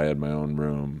rooms. I had my own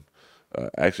room.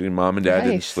 Actually, Mom and Dad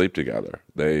didn't sleep together.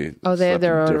 They had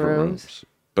their own rooms.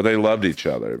 But they loved each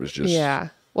other. It was just... Yeah.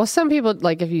 Well, some people,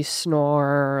 like if you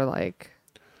snore or like...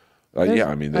 I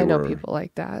know people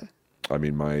like that. I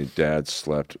mean, my dad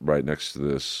slept right next to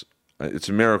this. It's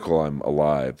a miracle I'm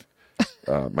alive.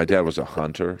 My dad was a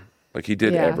hunter. Like he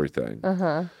did everything.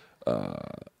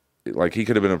 Like he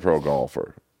could have been a pro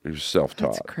golfer. He was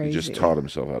self-taught. That's crazy. He just taught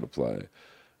himself how to play,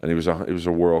 and he was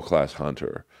a world-class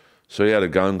hunter. So he had a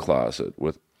gun closet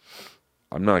with,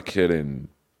 I'm not kidding,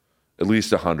 at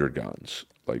least 100 guns,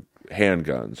 like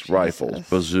handguns, rifles,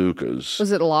 bazookas.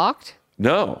 Was it locked?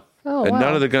 No. Oh, and wow.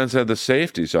 none of the guns had the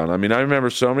safeties on. I mean, I remember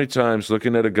so many times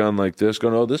looking at a gun like this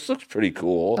going, oh, this looks pretty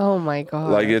cool. Oh, my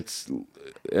God.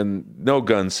 And no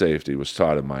gun safety was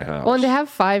taught in my house. Well, and to have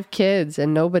 5 kids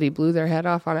and nobody blew their head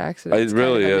off on accident. It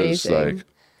really is like,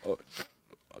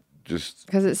 just.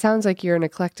 Because it sounds like you're an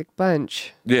eclectic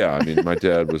bunch. Yeah. I mean, my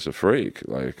dad was a freak.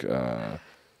 Like,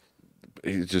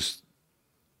 he just,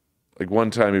 like one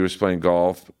time he was playing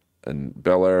golf and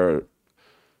Bel Air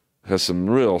has some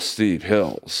real steep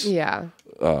hills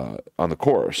on the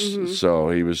course. So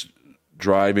he was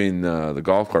driving the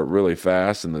golf cart really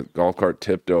fast and the golf cart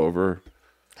tipped over.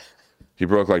 He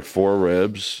broke like 4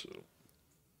 ribs.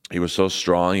 He was so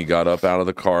strong, he got up out of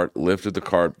the cart, lifted the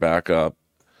cart back up.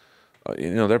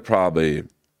 They're probably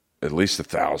at least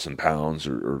 1,000 pounds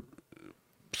or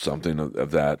something of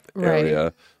that area.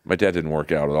 Right. My dad didn't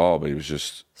work out at all, but he was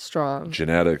just strong.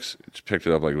 Genetics. Just picked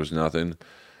it up like it was nothing.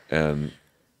 And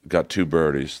got 2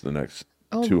 birdies the next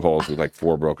 2 holes with like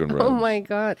 4 broken ribs. Oh my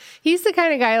God. He's the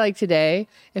kind of guy like today,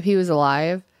 if he was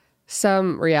alive,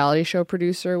 some reality show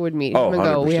producer would meet him and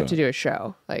go, 100%. We have to do a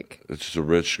show. Like, it's just a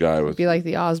rich guy with be like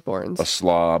the Osbournes. A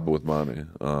slob with money.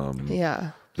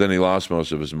 Then he lost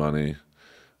most of his money.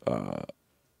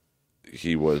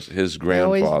 His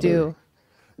grandfather. They always do.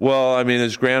 Well, I mean,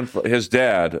 his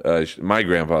dad, my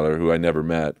grandfather, who I never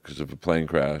met because of a plane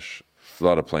crash. A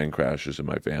lot of plane crashes in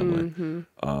my family.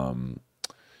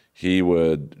 He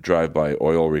would drive by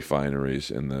oil refineries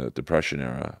in the Depression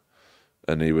era,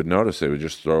 and he would notice they would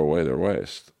just throw away their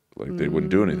waste. Like they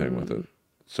wouldn't do anything with it.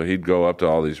 So he'd go up to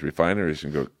all these refineries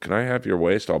and go, "Can I have your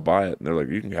waste? I'll buy it." And they're like,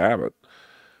 "You can have it."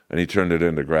 And he turned it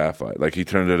into graphite. Like he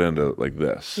turned it into like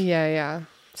this. Yeah.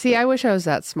 See, I wish I was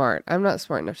that smart. I'm not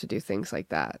smart enough to do things like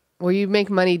that. Where you make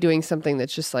money doing something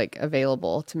that's just like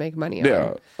available to make money on.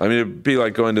 Yeah. I mean, it'd be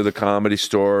like going to the Comedy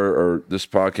Store or this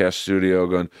podcast studio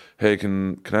going, "Hey,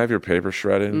 can I have your paper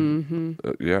shredding?"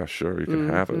 Yeah, sure. You can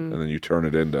have it. And then you turn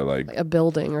it into like a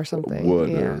building or something. Wood.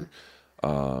 Yeah.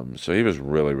 So he was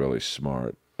really, really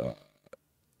smart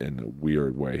in a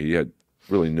weird way. He had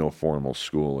really no formal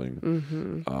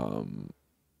schooling,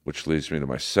 which leads me to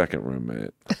my second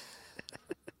roommate.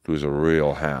 Who's a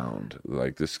real hound.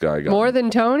 Like this guy got... More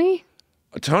than Tony?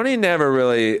 Tony never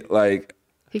really, like...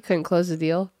 He couldn't close the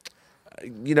deal?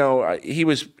 he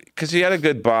was, because he had a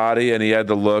good body and he had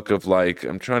the look of like,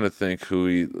 I'm trying to think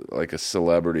who like a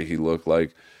celebrity he looked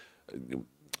like.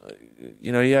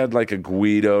 He had like a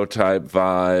Guido type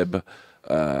vibe.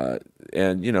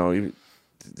 And,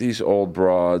 these old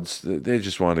broads, they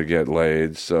just wanted to get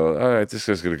laid. So, all right, this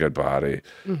guy's got a good body.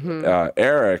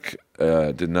 Eric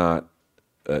did not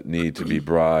need to be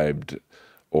bribed,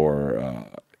 or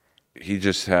he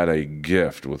just had a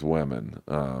gift with women.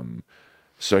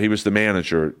 So he was the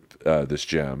manager at this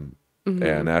gym.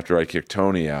 And after I kicked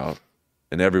Tony out,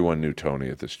 and everyone knew Tony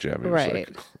at this gym. He was like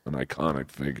an iconic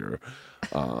figure.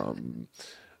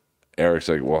 Eric's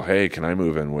like, well, hey, can I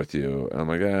move in with you? And I'm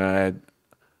like, I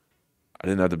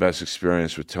didn't have the best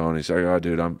experience with Tony. He's like, oh,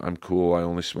 dude, I'm cool. I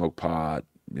only smoke pot.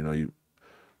 There'll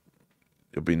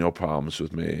be no problems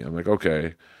with me. I'm like,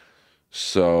 okay.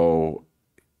 So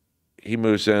he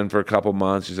moves in for a couple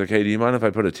months. He's like, hey, do you mind if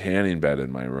I put a tanning bed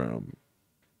in my room?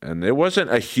 And it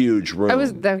wasn't a huge room. I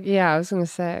was going to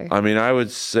say. I mean, I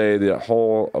would say the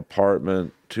whole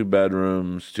apartment, 2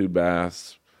 bedrooms, 2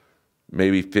 baths,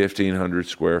 maybe 1,500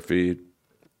 square feet.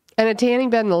 And a tanning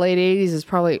bed in the late 80s is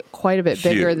probably quite a bit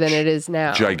bigger than it is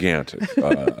now. Gigantic.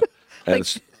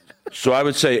 So I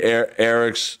would say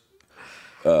Eric's,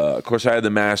 of course, I had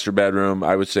the master bedroom.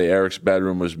 I would say Eric's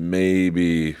bedroom was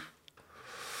maybe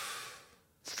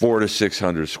 400 to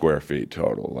 600 square feet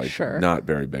total. Not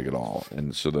very big at all.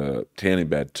 And so the tanning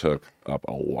bed took up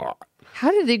a lot.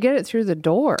 How did he get it through the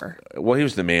door? Well, he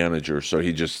was the manager, so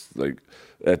he just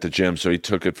at the gym, so he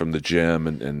took it from the gym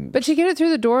and. But to get it through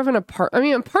the door of an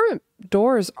apartment, apartment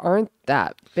doors aren't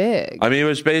that big. It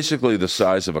was basically the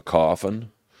size of a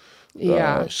coffin.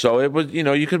 Yeah. So it was,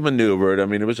 you could maneuver it.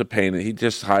 It was a pain. He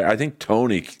just I think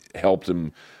Tony helped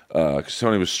him because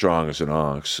Tony was strong as an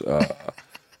ox.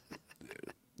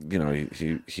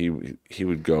 He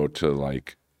would go to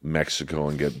Mexico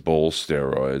and get bull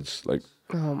steroids.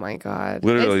 Oh my God.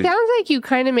 Literally, it sounds like you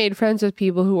kind of made friends with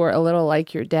people who were a little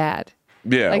like your dad.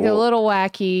 Yeah. A little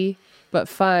wacky, but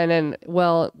fun and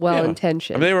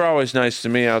well-intentioned. They were always nice to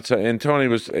me outside. And Tony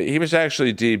was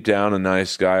actually deep down a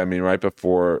nice guy. Right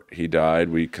before he died,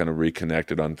 we kind of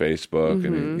reconnected on Facebook.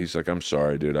 And he's like, I'm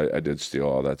sorry, dude. I did steal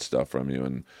all that stuff from you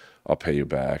and I'll pay you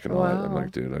back. And all that. I'm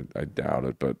like, dude, I doubt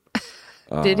it. But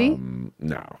did he?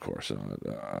 No, of course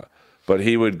not. But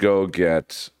he would go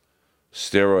get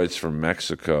steroids from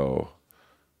Mexico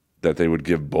that they would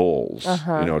give bulls. I've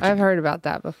heard about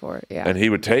that before. Yeah. And he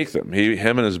would take them.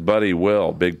 Him and his buddy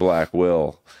Will, Big Black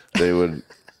Will, they would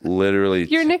literally.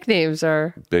 Your nicknames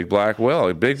are Big Black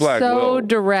Will. Big Black Will. So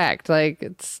direct,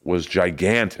 was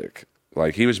gigantic.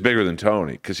 He was bigger than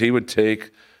Tony because he would take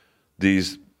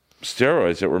these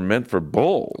steroids that were meant for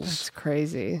bulls. That's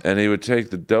crazy. And he would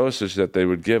take the dosage that they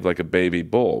would give like a baby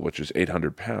bull, which was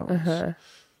 800 pounds.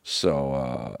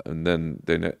 So, and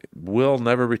then Will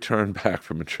never returned back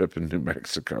from a trip in New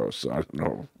Mexico, so I don't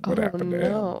know what happened to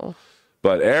him.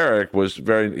 But Eric he was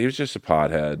just a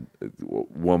pothead,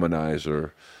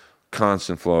 womanizer,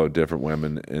 constant flow of different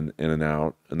women in and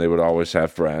out, and they would always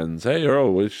have friends. Hey,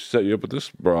 Earl, we should set you up with this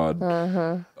broad.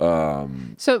 Do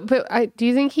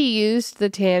you think he used the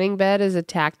tanning bed as a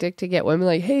tactic to get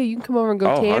women hey, you can come over and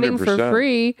go tanning 100%. For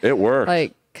free? It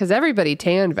worked. Because everybody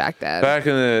tanned back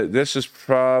then. This is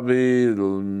probably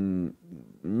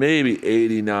maybe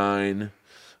 89,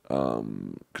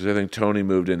 because I think Tony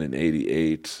moved in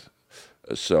 88.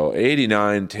 So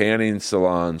 89 tanning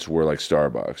salons were like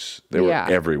Starbucks. They were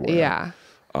everywhere. Yeah.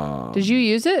 Did you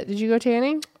use it? Did you go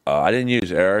tanning? I didn't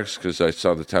use Eric's because I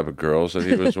saw the type of girls that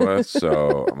he was with.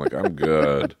 So I'm like, I'm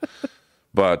good.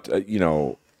 But,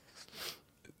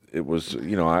 it was,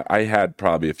 I had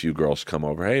probably a few girls come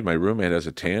over. Hey, my roommate has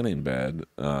a tanning bed,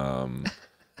 and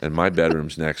my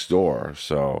bedroom's next door.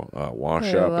 So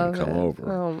wash up and come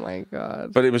over. Oh my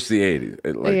God! But it was the '80s.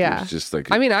 It was just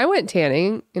I went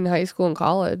tanning in high school and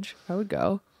college. I would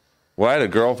go. Well, I had a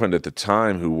girlfriend at the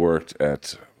time who worked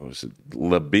at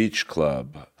La Beach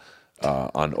Club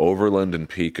on Overland and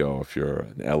Pico. If you're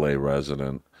an LA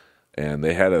resident, and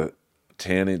they had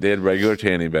they had regular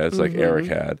tanning beds like Eric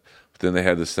had. Then they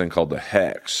had this thing called the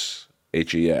Hex,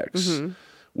 Hex,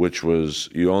 which was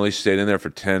you only stayed in there for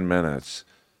 10 minutes,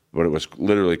 but it was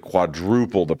literally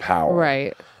quadruple the power.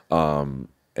 Right.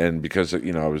 And because, I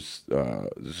was,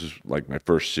 this is like my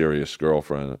first serious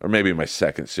girlfriend, or maybe my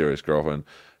second serious girlfriend,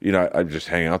 I'd just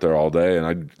hang out there all day, and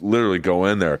I'd literally go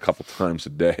in there a couple times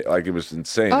a day. It was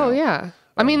insane. Oh, yeah.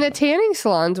 I mean, the tanning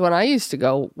salons when I used to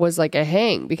go was like a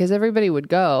hang because everybody would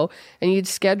go and you'd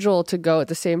schedule to go at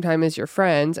the same time as your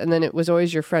friends. And then it was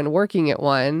always your friend working at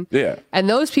one. Yeah. And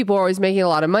those people were always making a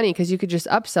lot of money because you could just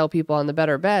upsell people on the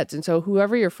better beds. And so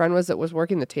whoever your friend was that was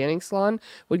working the tanning salon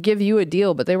would give you a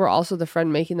deal, but they were also the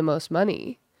friend making the most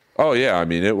money. Oh, yeah. I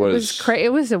mean, it was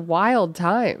it was a wild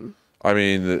time. I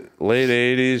mean, the late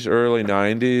 80s, early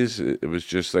 90s, it was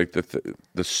just like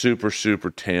the super, super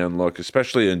tan look,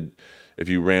 especially if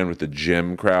you ran with the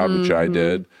gym crowd, which I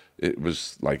did. It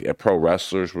was like pro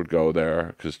wrestlers would go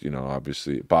there because,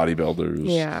 obviously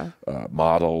bodybuilders,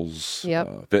 models,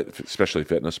 especially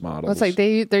fitness models. Well, it's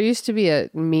like there used to be a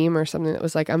meme or something that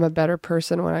was like, I'm a better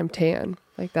person when I'm tan.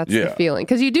 Like that's the feeling.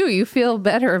 Because you feel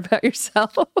better about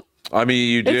yourself. I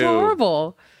mean, you do. It's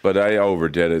horrible. But I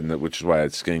overdid it, which is why I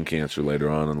had skin cancer later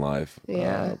on in life.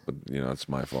 Yeah. But, it's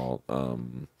my fault.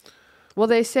 Well,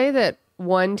 they say that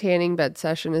one tanning bed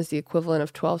session is the equivalent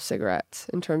of 12 cigarettes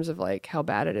in terms of like how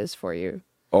bad it is for you.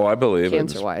 Oh, I believe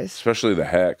cancer-wise. Especially the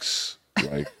hex.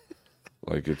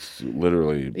 Like it's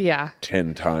literally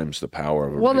 10 times the power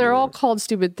of a Well, they're all called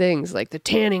stupid things like the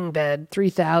tanning bed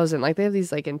 3000. Like they have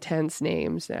these like intense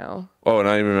names now. Oh, and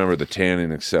I remember the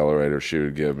tanning accelerator she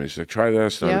would give me. She's like, try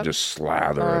this. And I would just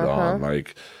slather it on.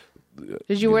 Like,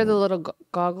 did you wear the little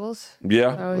goggles?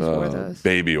 Yeah. I always wore those.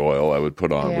 Baby oil I would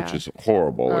put on, which is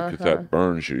horrible. Like if that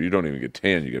burns you, you don't even get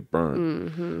tan, you get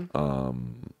burned.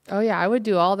 Oh, yeah. I would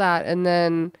do all that. And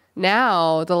then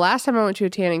now, the last time I went to a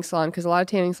tanning salon, because a lot of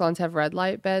tanning salons have red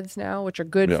light beds now, which are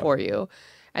good for you.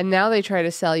 And now they try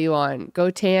to sell you on go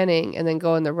tanning and then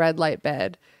go in the red light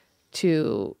bed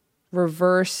to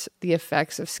reverse the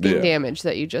effects of skin damage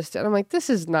that you just did. I'm like, this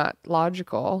is not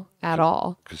logical at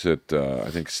all. Because it, I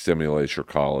think, stimulates your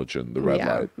collagen, the red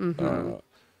light.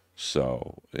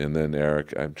 And then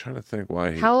Eric, I'm trying to think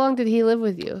why How long did he live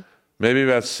with you? Maybe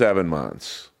about 7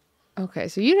 months. Okay,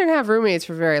 so you didn't have roommates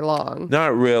for very long.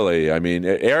 Not really. I mean,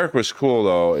 Eric was cool,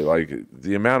 though. Like,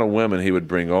 the amount of women he would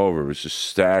bring over was just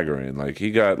staggering. Like,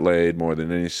 he got laid more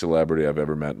than any celebrity I've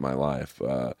ever met in my life.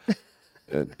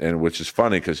 And which is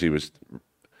funny because he's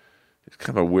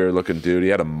kind of a weird-looking dude. He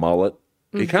had a mullet.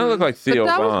 He kind of looked like Theo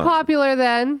But that Von. was popular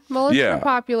then. Mullets were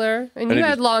popular. And you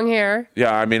had long hair.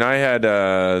 Yeah, I mean, I had,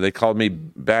 they called me,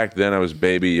 back then I was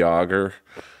Baby Yager.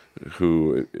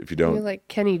 Who, if you don't... You're like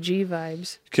Kenny G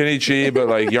vibes. Kenny G, but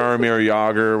like Jaromir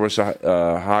Jagr was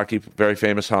a very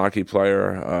famous hockey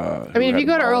player. I mean, if you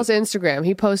go to Earl's Instagram,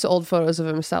 he posts old photos of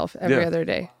himself every other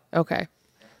day. Okay.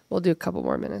 We'll do a couple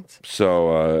more minutes.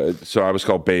 So I was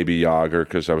called Baby Yager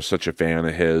because I was such a fan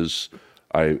of his.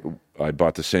 I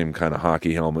bought the same kind of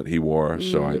hockey helmet he wore,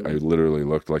 so I literally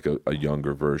looked like a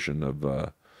younger version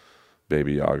of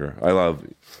Baby Yager. I love...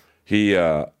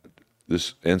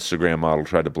 This Instagram model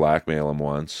tried to blackmail him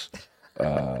once.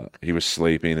 He was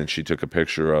sleeping, and she took a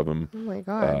picture of him. Oh, my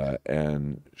God.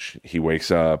 And he wakes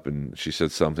up, and she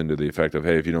said something to the effect of,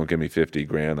 hey, if you don't give me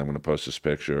 $50,000, I'm going to post this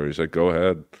picture. He's like, go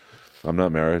ahead. I'm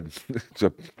not married.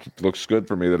 It looks good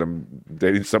for me that I'm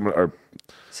dating someone.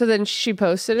 So then she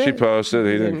posted it? She posted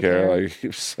it. He didn't care. Like, he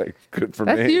was like, good for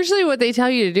me. That's usually what they tell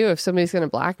you to do if somebody's going to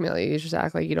blackmail you. You just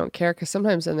act like you don't care because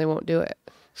sometimes then they won't do it.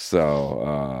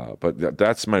 So, but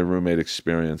that's my roommate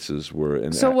experiences were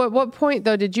in. So, what point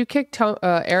though did you kick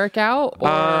Eric out? Or?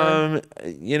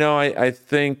 I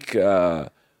think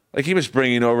like he was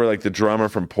bringing over like the drummer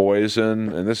from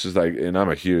Poison, and this is like, and I'm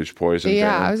a huge Poison fan.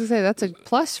 Yeah, I was gonna say that's a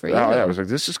plus for you. Oh yeah, I was like,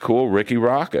 this is cool, Ricky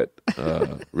Rocket,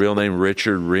 real name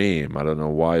Richard Ream. I don't know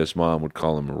why his mom would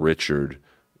call him Richard,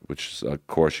 which is, of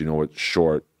course, what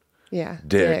short. Yeah,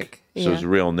 Dick. So his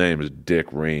real name is Dick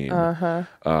Ream. But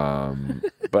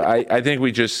I think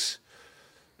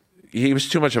he was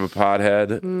too much of a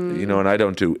pothead, and I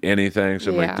don't do anything.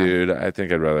 So I'm like, dude, I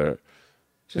think I'd rather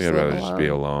just be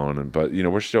alone. But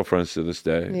we're still friends to this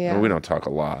day. Yeah. I mean, we don't talk a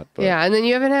lot. But yeah, and then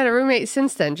you haven't had a roommate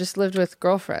since then. Just lived with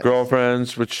girlfriends.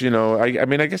 Girlfriends, which I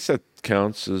mean, I guess that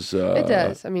counts as. It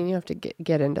does. I mean, you have to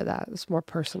get into that. It's more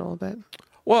personal, but.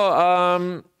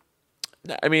 Well,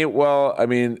 I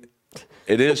mean.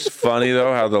 It is funny,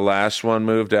 though, how the last one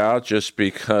moved out just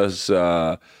because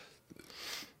I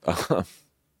thought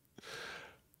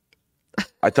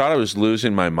I was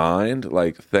losing my mind.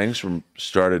 Like, things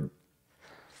started...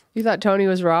 You thought Tony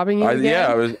was robbing you again?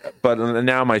 Yeah, but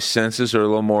now my senses are a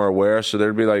little more aware, so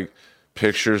there'd be, like,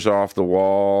 pictures off the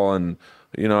wall, and,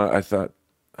 I thought,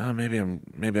 oh, maybe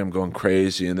I'm going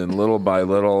crazy, and then little by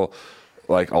little...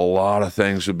 Like, a lot of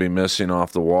things would be missing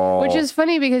off the wall. Which is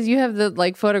funny because you have the,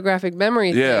 like, photographic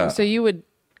memory thing, so you would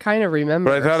kind of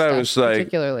remember. But I thought I was, like...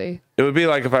 Particularly. It would be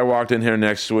like if I walked in here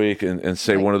next week and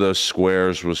say one of those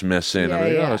squares was missing.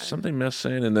 I'm like, is something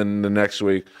missing? And then the next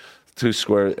week, 2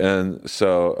 square, and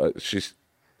so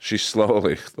she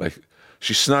slowly, like,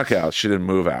 she snuck out. She didn't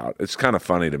move out. It's kind of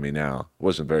funny to me now. It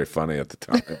wasn't very funny at the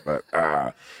time, but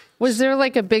was there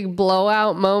like a big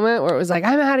blowout moment where it was like,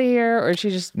 I'm out of here, or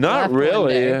she just not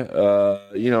really?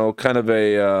 Kind of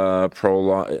a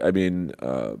prolong. I mean,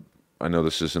 I know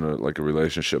this isn't a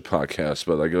relationship podcast,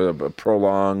 but like a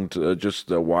prolonged,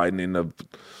 just a widening of,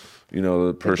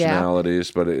 the personalities.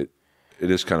 But it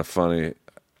is kind of funny.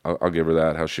 I'll give her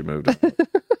that, how she moved.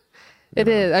 It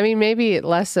is. I mean, maybe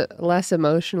less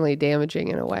emotionally damaging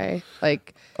in a way.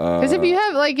 Like, because if you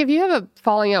have a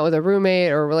falling out with a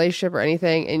roommate or a relationship or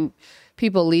anything, and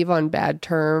people leave on bad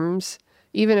terms,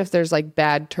 even if there's like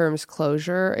bad terms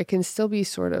closure, it can still be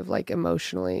sort of like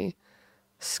emotionally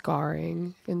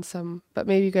scarring in some. But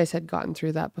maybe you guys had gotten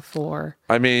through that before.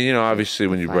 I mean, obviously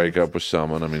when you break up with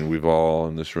someone, I mean, we've all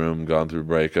in this room gone through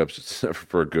breakups. It's never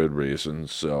for a good reason.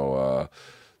 So,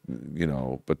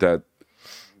 but that.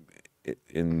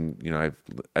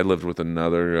 I lived with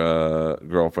another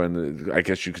girlfriend. I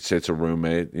guess you could say it's a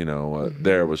roommate.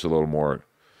 There was a little more.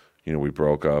 We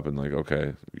broke up and like,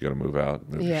 okay, you got to move out,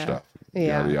 move your stuff,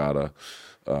 yada yada.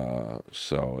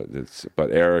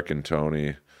 But Eric and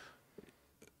Tony,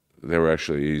 they were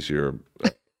actually easier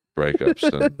breakups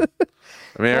than.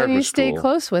 I mean, Eric you was stay cool.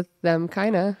 close with them,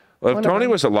 kind of. Well, if Tony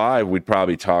was alive, we'd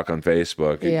probably talk on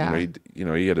Facebook. Yeah.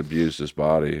 He had abused his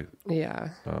body. Yeah.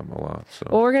 A lot. So.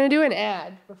 Well, we're gonna do an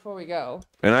ad before we go.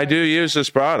 And I do use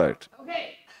this product.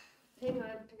 Okay. Hang on,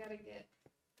 I gotta get.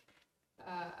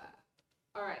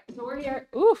 All right, so we're here.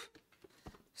 Oof.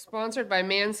 Sponsored by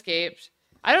Manscaped.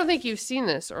 I don't think you've seen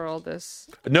this, Earl.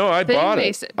 No, I bought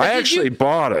it. I actually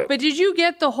bought it. But did you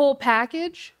get the whole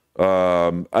package?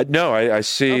 I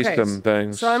see some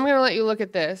things. So I'm gonna let you look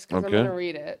at this because I'm gonna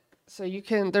read it. So you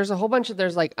can. There's a whole bunch of.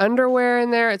 There's like underwear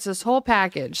in there. It's this whole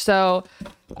package. So,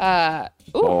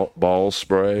 ball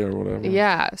spray or whatever.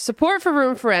 Yeah. Support for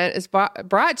Room for Rent is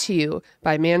brought to you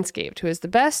by Manscaped, who is the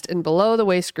best in below the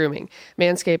waist grooming.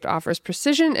 Manscaped offers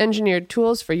precision engineered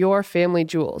tools for your family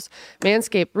jewels.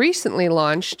 Manscaped recently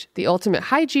launched the ultimate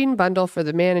hygiene bundle for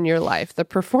the man in your life, the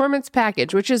Performance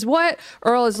Package, which is what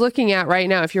Earl is looking at right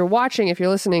now. If you're watching, if you're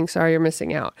listening, sorry, you're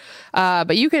missing out.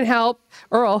 But you can help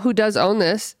Earl, who does own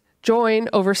this, join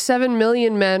over 7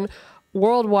 million men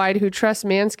worldwide who trust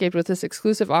Manscaped with this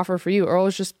exclusive offer for you. Earl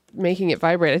is just making it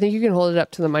vibrate. I think you can hold it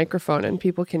up to the microphone and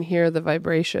people can hear the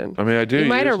vibration. I mean, I do. You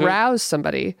might arouse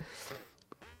somebody.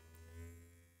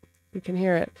 You can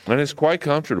hear it. And it's quite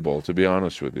comfortable, to be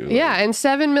honest with you. Yeah, and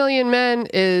 7 million men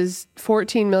is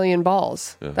 14 million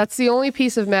balls. Yeah. That's the only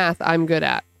piece of math I'm good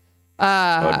at.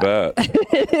 I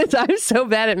bet. I'm so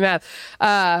bad at math.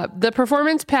 The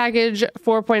Performance Package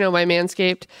 4.0 by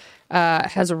Manscaped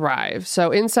has arrived.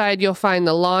 So inside you'll find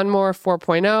the Lawnmower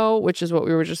 4.0, which is what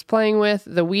we were just playing with,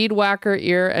 the Weed Whacker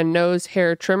ear and nose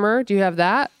hair trimmer. Do you have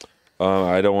that?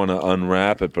 I don't want to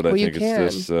unwrap it, but I think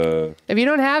it's this. If you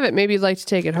don't have it, maybe you'd like to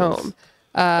take it home.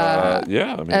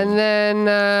 Yeah. I mean, and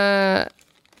then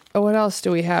what else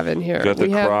do we have in here? You got the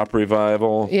Crop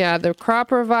Revival. Yeah, the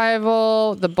Crop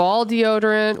Revival, the ball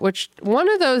deodorant, which one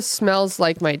of those smells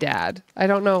like my dad. I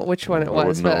don't know which one it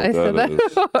was, but I said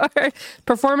that.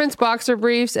 Performance boxer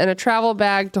briefs and a travel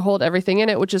bag to hold everything in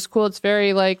it, which is cool. It's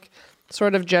very like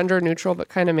sort of gender neutral, but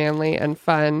kind of manly and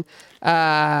fun.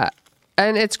 And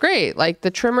it's great. Like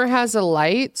the trimmer has a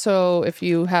light, so if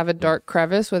you have a dark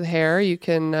crevice with hair, you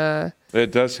can.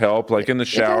 It does help, like in the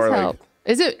shower. It does help.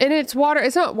 Is it? And it's water.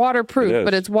 It's not waterproof,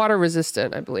 but it's water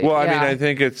resistant, I believe. Well, I mean, I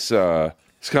think it's kind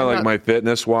of like my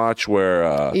fitness watch,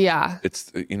 where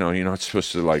it's you're not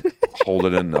supposed to like hold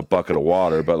it in a bucket of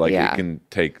water, but like it can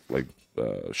take like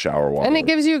shower water, and it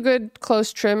gives you a good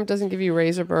close trim. It doesn't give you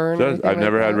razor burn. I've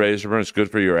never had razor burn. It's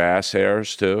good for your ass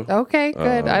hairs too. Okay,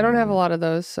 good. I don't have a lot of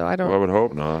those, so I don't. Well, I would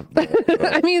hope not.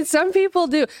 I mean, some people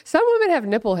do. Some women have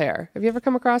nipple hair. Have you ever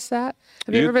come across that?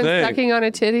 Have you ever been sucking on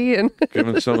a titty? And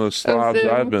given some of the slobs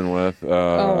I've been with.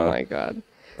 Oh my god.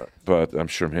 But I'm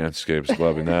sure Manscaped's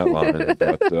loving that line.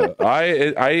 But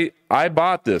I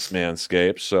bought this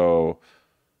Manscaped, so.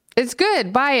 It's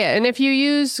good. Buy it. And if you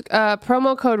use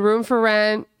promo code Room for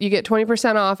Rent, you get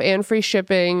 20% off and free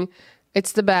shipping.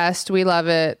 It's the best. We love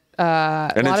it.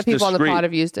 A lot of people on the pod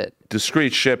have used it.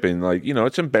 Discreet shipping. Like,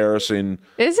 it's embarrassing.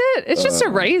 Is it? It's just a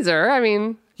razor. I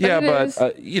mean. Yeah, but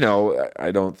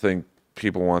I don't think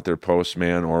people want their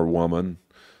postman or woman,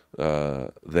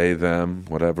 they, them,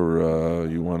 whatever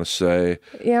you want to say.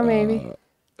 Yeah, maybe.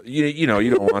 You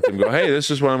don't want them to go, hey, this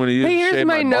is what I'm going to use. Hey, here's to shave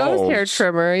my nose balls. hair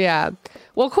trimmer. Yeah.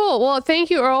 Well, cool. Well, thank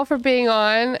you, Earl, for being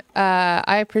on.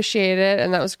 I appreciate it.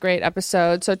 And that was a great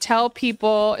episode. So tell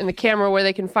people in the camera where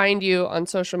they can find you on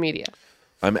social media.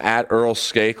 I'm at Earl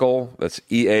Skakel. That's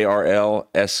EARL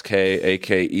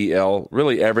SKAKEL.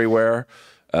 Really everywhere.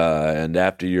 And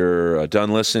after you're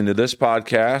done listening to this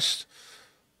podcast,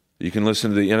 you can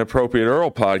listen to the Inappropriate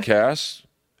Earl podcast.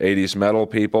 80s metal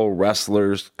people,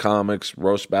 wrestlers, comics,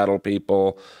 roast battle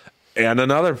people, and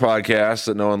another podcast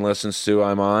that no one listens to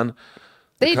I'm on.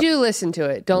 They do listen to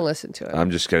it. Don't listen to it. I'm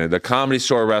just kidding. The Comedy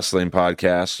Store Wrestling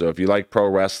podcast. So if you like pro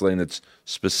wrestling, it's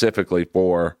specifically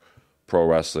for pro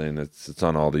wrestling. It's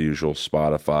on all the usual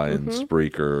Spotify and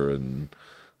Spreaker and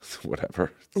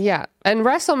whatever. Yeah. And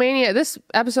WrestleMania, this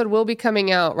episode will be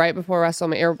coming out right before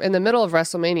WrestleMania, or in the middle of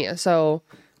WrestleMania. So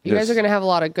you guys are going to have a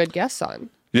lot of good guests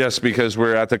on. Yes, because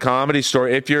we're at the Comedy Store.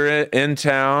 If you're in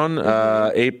town, March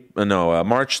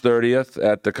 30th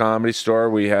at the Comedy Store,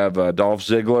 we have Dolph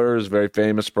Ziggler, is a very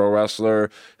famous pro wrestler.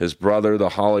 His brother, the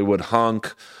Hollywood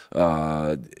Hunk,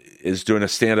 is doing a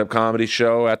stand-up comedy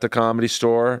show at the Comedy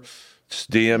Store. Just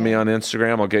DM me on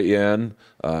Instagram. I'll get you in.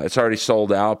 It's already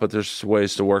sold out, but there's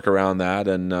ways to work around that.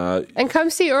 And come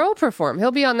see Earl perform.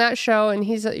 He'll be on that show, and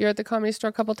you're at the Comedy Store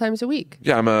a couple times a week.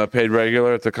 Yeah, I'm a paid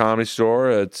regular at the Comedy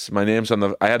Store. My name's on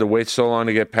the. I had to wait so long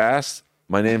to get past.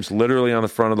 My name's literally on the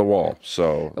front of the wall.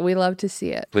 So we love to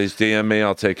see it. Please DM me.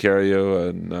 I'll take care of you,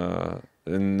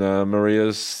 and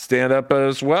Maria's stand up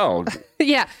as well.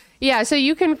 Yeah. Yeah, so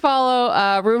you can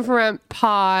follow Room for Rent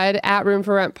Pod at Room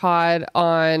for Rent Pod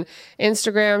on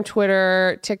Instagram,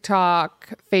 Twitter,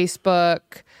 TikTok,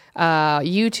 Facebook,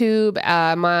 YouTube.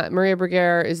 Maria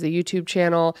Bruguera is the YouTube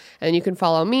channel, and you can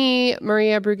follow me,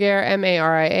 Maria Bruguera,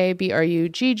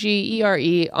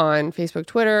 MariaBruggere, on Facebook,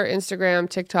 Twitter, Instagram,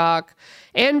 TikTok,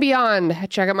 and beyond.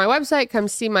 Check out my website. Come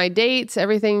see my dates.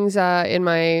 Everything's in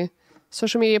my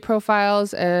social media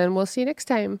profiles, and we'll see you next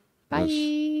time. Bye.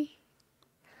 Yes.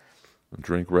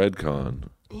 Drink Redcon.